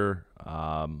pitcher,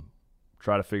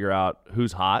 try to figure out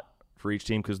who's hot for each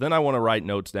team, because then I want to write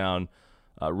notes down,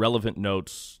 relevant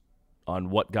notes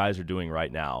on what guys are doing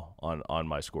right now on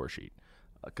my score sheet.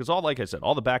 Because like I said,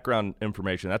 all the background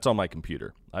information, that's on my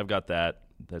computer. I've got that.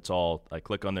 That's all. I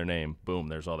click on their name, boom,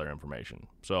 there's all their information.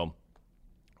 So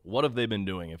what have they been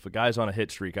doing? If a guy's on a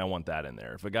hit streak, I want that in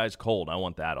there. If a guy's cold, I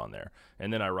want that on there.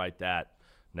 And then I write that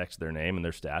next to their name and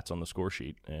their stats on the score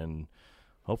sheet. And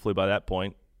hopefully by that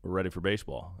point, we're ready for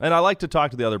baseball. And I like to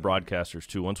talk to the other broadcasters,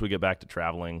 too, once we get back to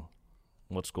traveling.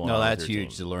 What's going on? No, that's team.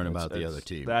 huge to learn about the other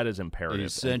team. That is imperative.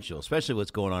 It's essential, especially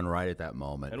what's going on right at that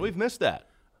moment. And we've missed that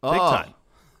big time.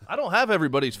 I don't have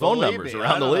everybody's phone numbers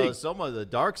around the league. Some of the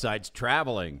dark side's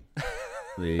traveling.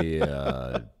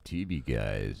 The TV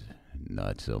guys,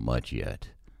 not so much yet.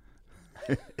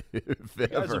 You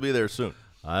guys will be there soon.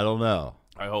 I don't know.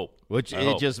 I hope.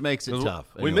 Just makes it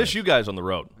tough. We miss you guys on the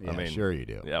road. Yeah, I mean, sure you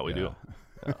do. Yeah, we do.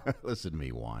 Yeah. Listen to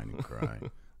me whine and cry.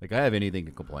 Like I have anything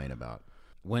to complain about.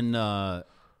 When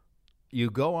you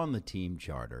go on the team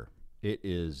charter, it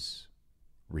is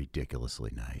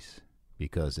ridiculously nice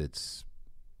because it's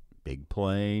big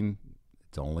plane.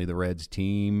 It's only the Reds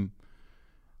team.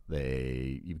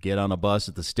 You get on a bus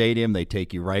at the stadium. They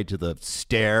take you right to the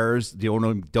stairs.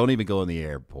 You don't even go in the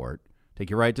airport. Take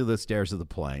you right to the stairs of the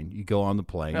plane. You go on the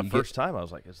plane. That first time, I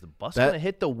was like, is the bus going to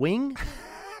hit the wing?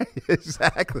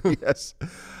 Exactly, yes.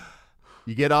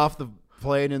 You get off the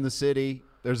plane in the city.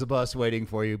 There's a bus waiting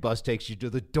for you. Bus takes you to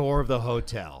the door of the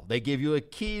hotel. They give you a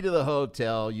key to the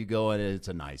hotel. You go in, and it's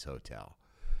a nice hotel.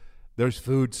 There's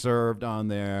food served on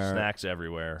there. Snacks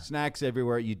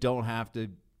everywhere. You don't have to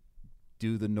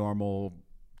do the normal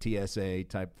TSA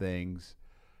type things.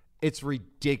 It's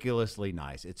ridiculously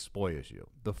nice. It spoils you.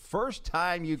 The first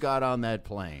time you got on that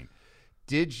plane,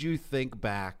 did you think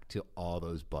back to all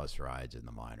those bus rides in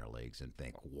the minor leagues and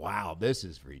think, wow, this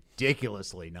is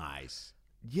ridiculously nice?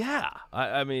 Yeah.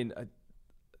 I mean,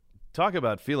 talk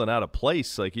about feeling out of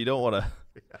place. Like you don't want to.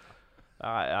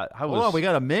 Hold on, we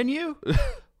got a menu?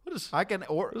 What is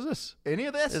this? Any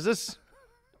of this?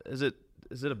 Is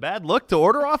it a bad look to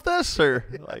order off this, or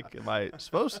like am I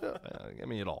supposed to? Give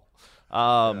me it all.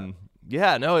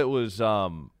 It was.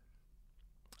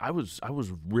 I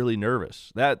was really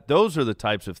nervous. Those are the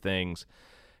types of things,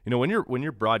 when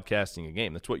you're broadcasting a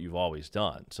game. That's what you've always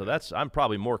done. So I'm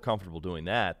probably more comfortable doing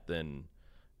that than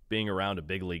being around a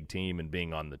big league team and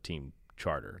being on the team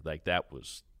charter. Like that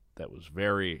was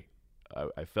very.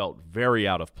 I felt very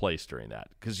out of place during that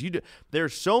because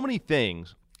there's so many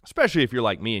things. Especially if you're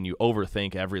like me and you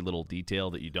overthink every little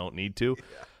detail that you don't need to.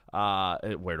 Yeah.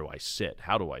 Where do I sit?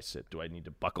 How do I sit? Do I need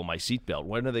to buckle my seatbelt?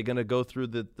 When are they going to go through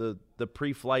the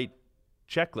pre-flight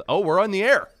checklist? Oh, we're on the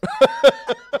air.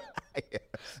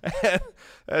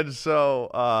 and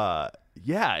so,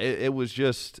 it was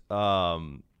just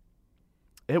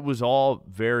it was all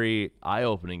very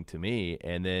eye-opening to me.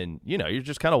 And then, you're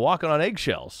just kind of walking on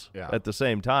eggshells at the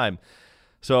same time.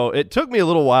 So it took me a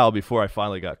little while before I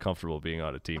finally got comfortable being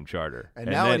on a team charter. And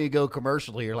now when you go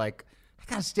commercially, you're like, I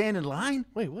got to stand in line?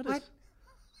 Wait, what? I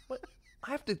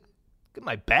have to get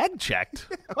my bag checked?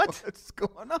 What? What's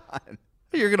going on?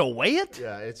 You're going to weigh it?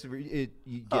 Yeah,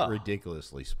 you get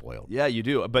ridiculously spoiled. Yeah, you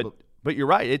do. But you're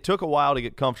right. It took a while to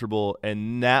get comfortable.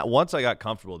 And once I got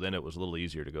comfortable, then it was a little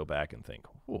easier to go back and think,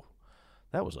 oh,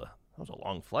 that was a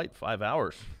long flight, 5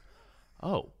 hours.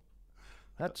 Oh.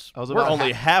 We're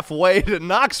only halfway to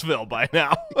Knoxville by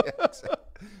now. Yes.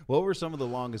 What were some of the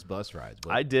longest bus rides?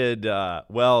 I did.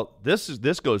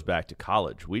 This goes back to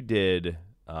college. We did.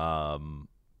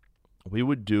 We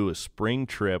would do a spring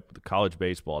trip with the college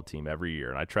baseball team every year,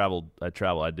 and I traveled. I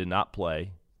did not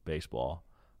play baseball,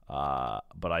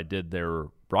 but I did their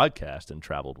broadcast and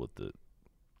traveled with the.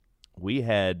 We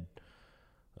had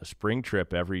a spring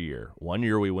trip every year. One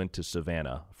year we went to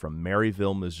Savannah, from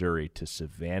Maryville, Missouri to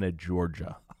Savannah,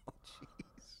 Georgia. Oh,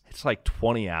 it's like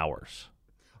 20 hours.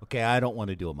 Okay, I don't want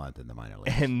to do a month in the minor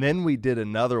leagues. And then we did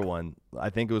another one.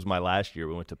 I think it was my last year.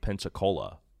 We went to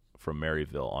Pensacola from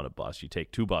Maryville on a bus. You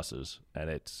take 2 buses, and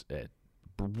it's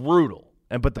brutal.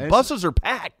 But the buses are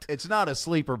packed. It's not a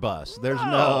sleeper bus. There's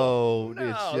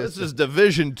this is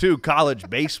Division II college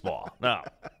baseball. No,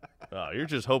 you're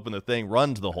just hoping the thing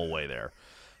runs the whole way there.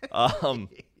 But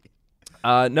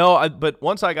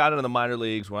once I got into the minor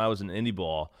leagues, when I was in indie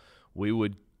ball, we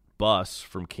would bus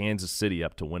from Kansas City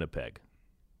up to Winnipeg,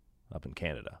 up in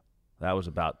Canada. That was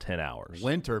about 10 hours.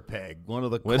 Winterpeg, one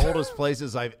of the coldest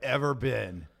places I've ever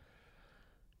been.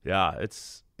 Yeah,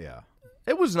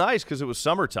 it was nice because it was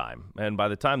summertime, and by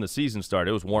the time the season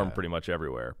started, it was warm pretty much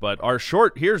everywhere. But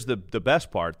here's the best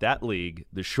part. That league,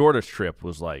 the shortest trip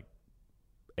was like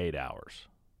 8 hours.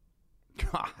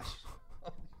 Gosh.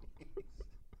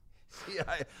 See,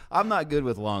 I'm not good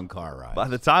with long car rides. By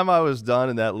the time I was done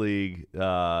in that league,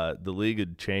 the league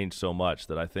had changed so much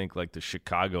that I think like the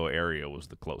Chicago area was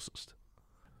the closest.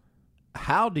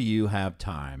 How do you have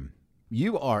time?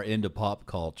 You are into pop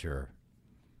culture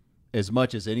as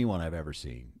much as anyone I've ever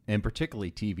seen, and particularly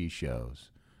TV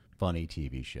shows, funny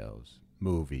TV shows,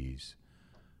 movies.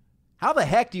 How the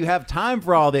heck do you have time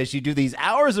for all this? You do these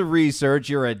hours of research.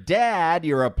 You're a dad.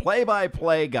 You're a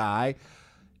play-by-play guy.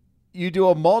 You do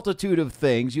a multitude of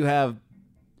things. You have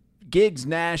gigs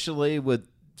nationally with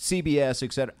CBS,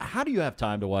 etc. How do you have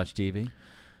time to watch TV?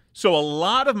 So a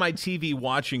lot of my TV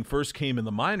watching first came in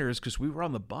the minors because we were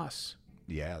on the bus.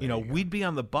 Yeah. We'd be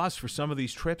on the bus for some of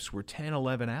these trips were 10,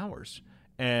 11 hours.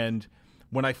 And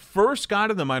when I first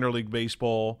got into minor league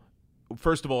baseball,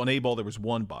 first of all, in A-ball, there was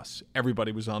one bus.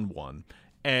 Everybody was on one.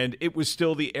 And it was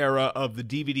still the era of the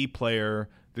DVD player.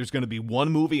 There's going to be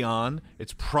one movie on.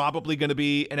 It's probably going to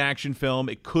be an action film.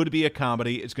 It could be a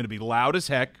comedy. It's going to be loud as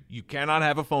heck. You cannot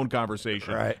have a phone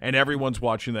conversation. Right. And everyone's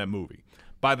watching that movie.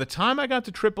 By the time I got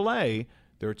to AAA,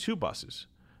 there are two buses.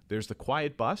 There's the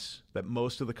quiet bus that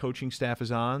most of the coaching staff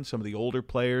is on, some of the older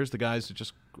players, the guys that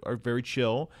just are very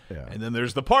chill. Yeah. And then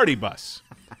there's the party bus.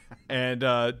 And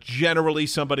generally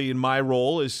somebody in my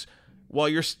role is, while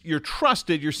you're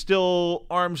trusted, you're still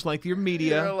arm's length. You're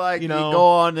media. You're like, you know, you go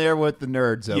on there with the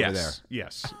nerds over there.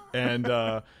 Yes.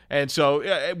 And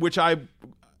so, which I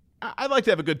like to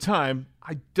have a good time.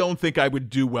 I don't think I would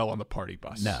do well on the party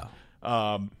bus.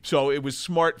 No. So it was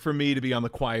smart for me to be on the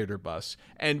quieter bus.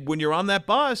 And when you're on that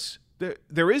bus,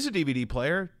 there is a DVD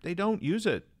player. They don't use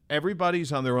it.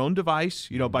 Everybody's on their own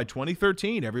device. You know, by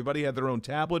 2013, everybody had their own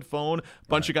tablet, phone. A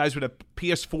bunch of guys would have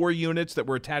PS4 units that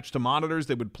were attached to monitors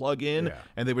they would plug in,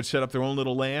 and they would set up their own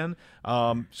little LAN.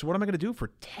 So what am I going to do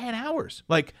for 10 hours?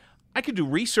 Like, I could do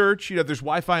research. You know, there's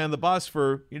Wi-Fi on the bus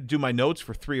for do my notes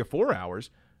for 3 or 4 hours.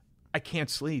 I can't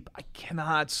sleep. I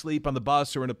cannot sleep on the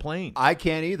bus or in a plane. I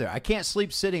can't either. I can't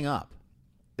sleep sitting up.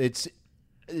 There's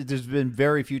been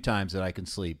very few times that I can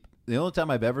sleep. The only time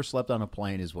I've ever slept on a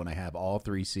plane is when I have all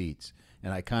 3 seats,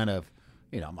 and I kind of,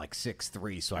 I'm like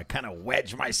 6'3", so I kind of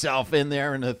wedge myself in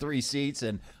there in the 3 seats,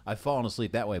 and I've fallen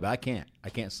asleep that way. But I can't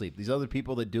sleep. These other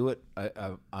people that do it,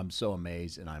 I'm so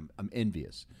amazed, and I'm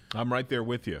envious. I'm right there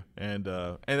with you, and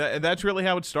that's really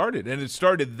how it started. And it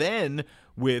started then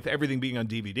with everything being on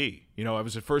DVD. You know, I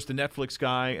was at first a Netflix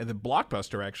guy, and then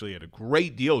Blockbuster actually had a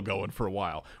great deal going for a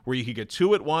while, where you could get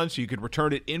 2 at once, you could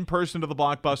return it in person to the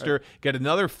Blockbuster, get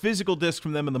another physical disc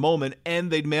from them in the moment,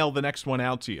 and they'd mail the next one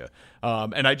out to you.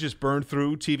 And I just burned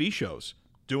through TV shows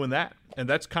doing that, and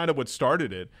that's kind of what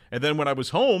started it. And then when I was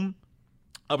home,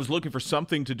 I was looking for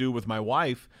something to do with my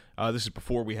wife. This is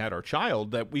before we had our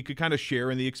child, that we could kind of share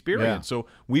in the experience. Yeah. So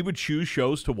we would choose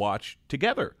shows to watch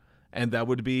together. And that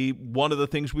would be one of the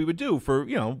things we would do for,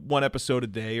 1 episode a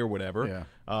day or whatever.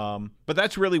 Yeah. But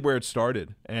that's really where it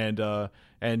started. And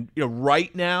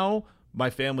right now, my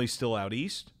family's still out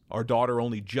east. Our daughter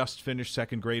only just finished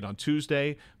 2nd grade on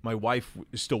Tuesday. My wife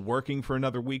is still working for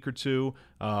another week or two.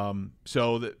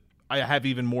 So that I have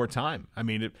even more time. I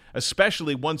mean,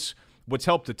 especially once. What's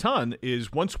helped a ton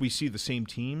is once we see the same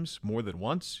teams more than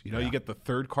once, you get the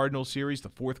 3rd Cardinal series, the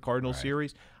 4th Cardinal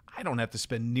series. I don't have to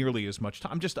spend nearly as much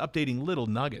time. I'm just updating little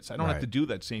nuggets. I don't have to do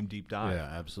that same deep dive. Yeah,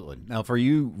 absolutely. Now, for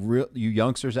you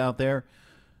youngsters out there,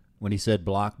 when he said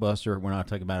Blockbuster, we're not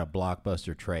talking about a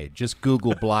Blockbuster trade. Just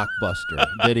Google Blockbuster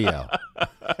video.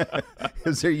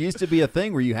 Because there used to be a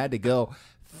thing where you had to go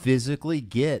physically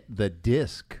get the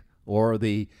disc or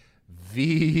the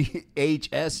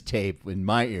VHS tape in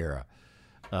my era.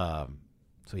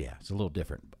 So yeah, it's a little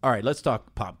different. All right, let's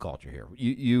talk pop culture here.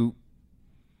 You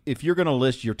if you're going to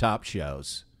list your top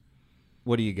shows,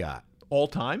 what do you got? All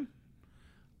time?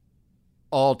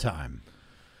 All time.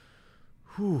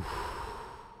 Whew.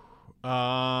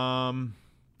 All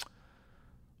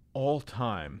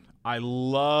time. I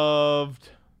loved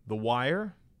The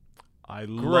Wire.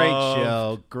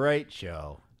 Great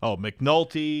show. Oh,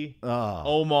 McNulty,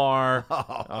 Omar.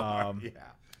 Yeah.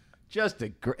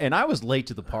 And I was late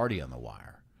to the party on The Wire.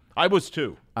 I was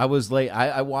too. I was late.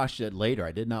 I watched it later.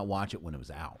 I did not watch it when it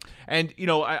was out. And,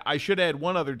 I should add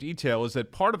one other detail is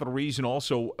that part of the reason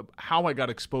also how I got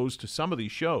exposed to some of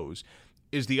these shows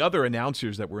is the other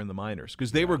announcers that were in the minors,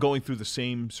 because they were going through the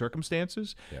same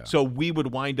circumstances. Yeah. So we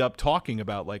would wind up talking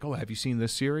about like, oh, have you seen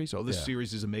this series? Oh, this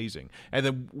series is amazing. And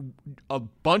then a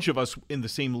bunch of us in the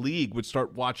same league would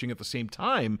start watching at the same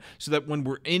time so that when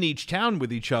we're in each town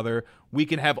with each other, we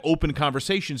can have open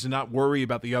conversations and not worry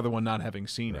about the other one not having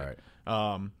seen it.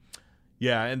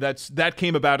 Yeah, and that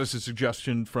came about as a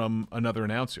suggestion from another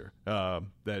announcer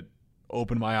that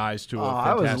opened my eyes to a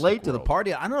fantastic I was late world. to the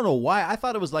party. I don't know why. I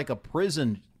thought it was like a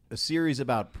series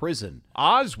about prison.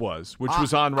 Oz was, which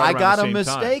was on right around the same time. I got him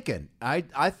mistaken.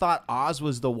 I thought Oz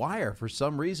was The Wire for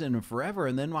some reason and forever,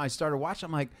 and then when I started watching,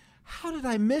 I'm like, how did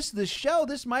I miss this show?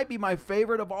 This might be my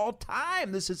favorite of all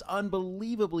time. This is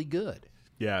unbelievably good.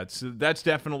 Yeah, that's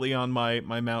definitely on my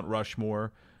Mount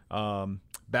Rushmore.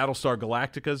 Battlestar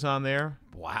Galactica's on there.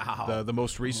 Wow. The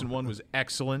most recent one was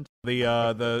excellent.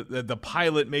 The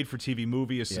pilot made for TV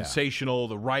movie is sensational.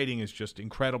 The writing is just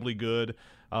incredibly good.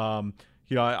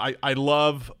 I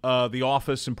love The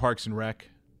Office and Parks and Rec,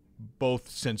 both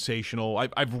sensational.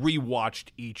 I've rewatched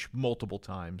each multiple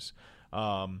times.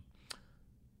 You're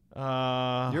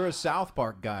a South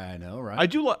Park guy, I know, right? I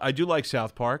do like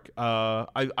South Park.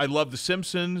 I love The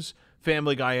Simpsons.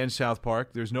 Family Guy and South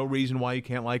Park. There's no reason why you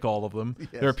can't like all of them. Yes.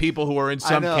 There are people who are in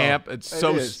some camp. It's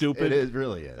so stupid. It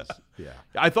really is. Yeah.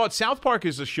 I thought South Park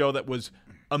is a show that was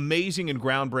amazing and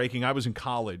groundbreaking. I was in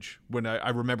college when I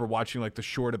remember watching like the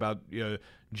short about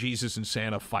Jesus and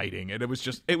Santa fighting, and it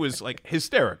was like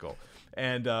hysterical,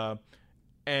 and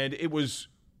it was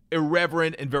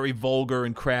irreverent and very vulgar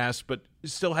and crass, but it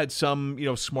still had some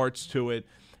smarts to it.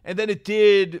 And then it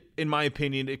did, in my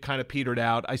opinion, it kind of petered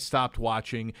out. I stopped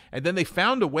watching, and then they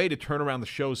found a way to turn around the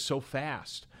shows so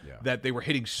fast that they were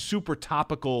hitting super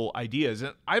topical ideas,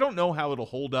 and I don't know how it'll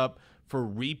hold up for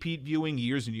repeat viewing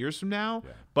years and years from now,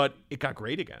 but it got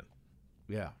great again.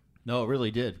 Yeah. No, it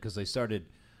really did, because they started,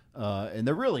 and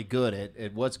they're really good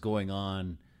at what's going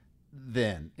on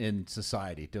then in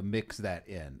society to mix that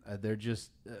in. They're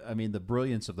just, the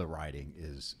brilliance of the writing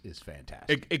is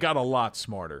fantastic. It got a lot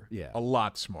smarter. Yeah. A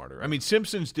lot smarter. I mean,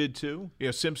 Simpsons did too.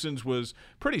 Simpsons was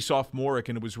pretty sophomoric,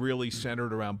 and it was really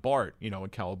centered around Bart, and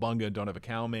Cowabunga and Don't Have a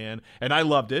Cowman, and I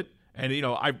loved it. And,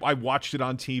 I watched it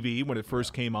on TV when it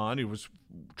first came on. It was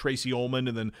Tracy Ullman,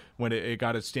 and then when it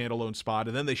got a standalone spot,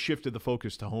 and then they shifted the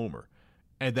focus to Homer.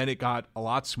 And then it got a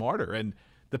lot smarter. And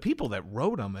the people that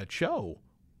wrote on that show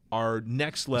are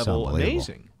next level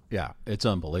amazing. Yeah, it's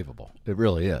unbelievable. It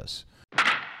really is.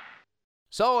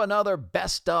 So another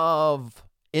best of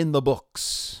in the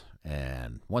books.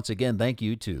 And once again, thank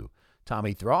you to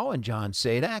Tommy Thrall and John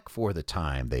Sadak for the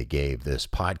time they gave this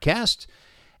podcast.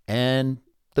 And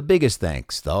the biggest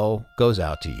thanks, though, goes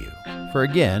out to you for,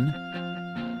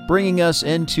 again, bringing us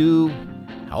into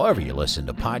however you listen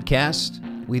to podcasts.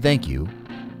 We thank you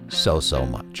so, so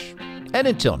much. And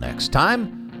until next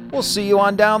time, we'll see you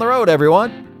on down the road,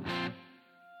 everyone.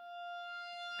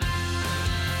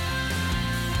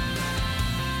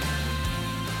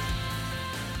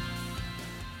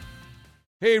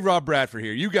 Hey, Rob Bradford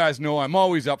here. You guys know I'm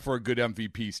always up for a good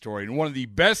MVP story, and one of the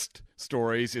best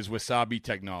stories is Wasabi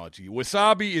Technology.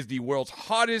 Wasabi is the world's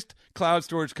hottest cloud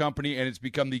storage company, and it's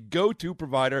become the go-to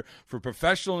provider for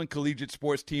professional and collegiate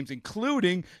sports teams,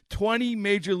 including 20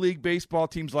 Major League Baseball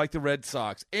teams like the Red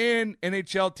Sox and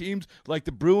NHL teams like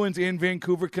the Bruins and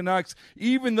Vancouver Canucks.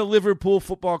 Even the Liverpool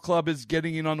Football Club is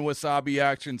getting in on the Wasabi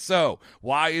action. So,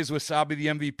 why is Wasabi the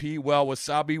MVP? Well,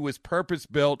 Wasabi was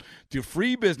purpose-built to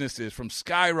free businesses from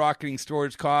skyrocketing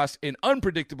storage costs and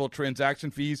unpredictable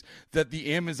transaction fees that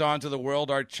the Amazons of the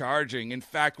world are charging. In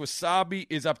fact, Wasabi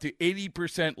is up to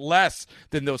 80% less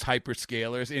than those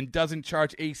hyperscalers and doesn't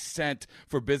charge a cent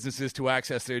for businesses to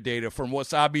access their data. From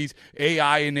Wasabi's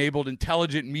AI-enabled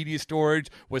intelligent media storage,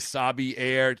 Wasabi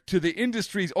Air, to the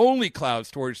industry's only cloud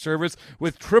storage service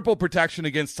with triple protection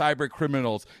against cyber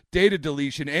criminals, data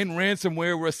deletion, and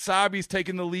ransomware, Wasabi's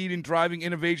taken the lead in driving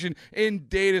innovation in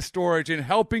data storage and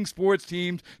helping sports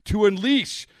teams to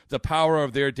unleash the power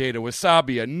of their data.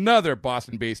 Wasabi, another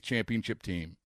Boston-based championship team.